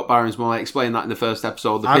mum, I've got Byron's mum. I explained that in the first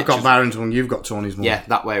episode. I've got Byron's mum, you've got Tony's mum. Yeah,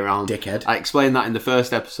 that way around. Dickhead. I explained that in the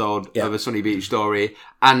first episode of A Sunny Beach Story.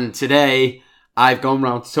 And today, I've gone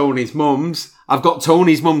round to Tony's mum's. I've got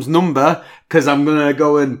Tony's mum's number, because I'm going to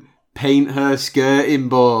go and paint her skirting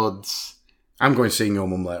boards. I'm going to see your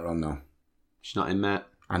mum later on now. She's not in, mate.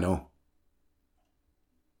 I know.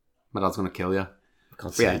 My dad's going to kill you.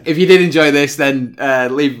 Yeah, if you did enjoy this, then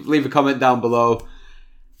leave a comment down below.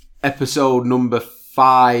 Episode number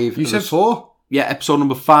 5. You said 4? Yeah, episode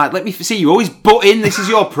number 5. Let me see, you always butt in. This is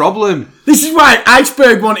your problem. This is why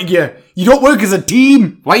Iceberg wanted you. You don't work as a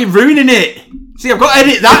team. Why are you ruining it? See, I've got to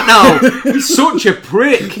edit that now. You're such a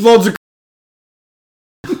prick. Loads of...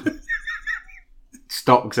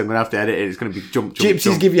 Stop, because I'm going to have to edit it. It's going to be jump.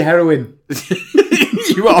 Gypsies give you heroin.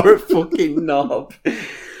 You are a fucking knob.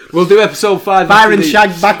 We'll do episode 5. Byron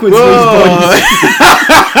shagged backwards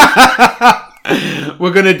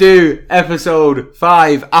We're going to do episode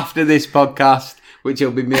 5 after this podcast, which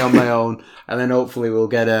will be me on my own. And then hopefully we'll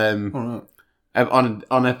get... on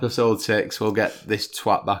episode 6, we'll get this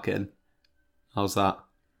twat back in. How's that?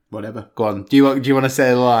 Whatever. Go on. Do you want to say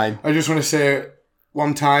the line? I just want to say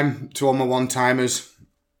one time to all my one-timers.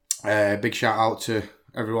 Big shout out to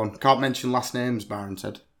everyone. Can't mention last names, Byron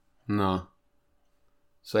said. No.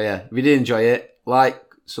 So yeah, if you did enjoy it, like,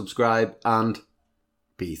 subscribe, and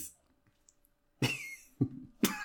peace.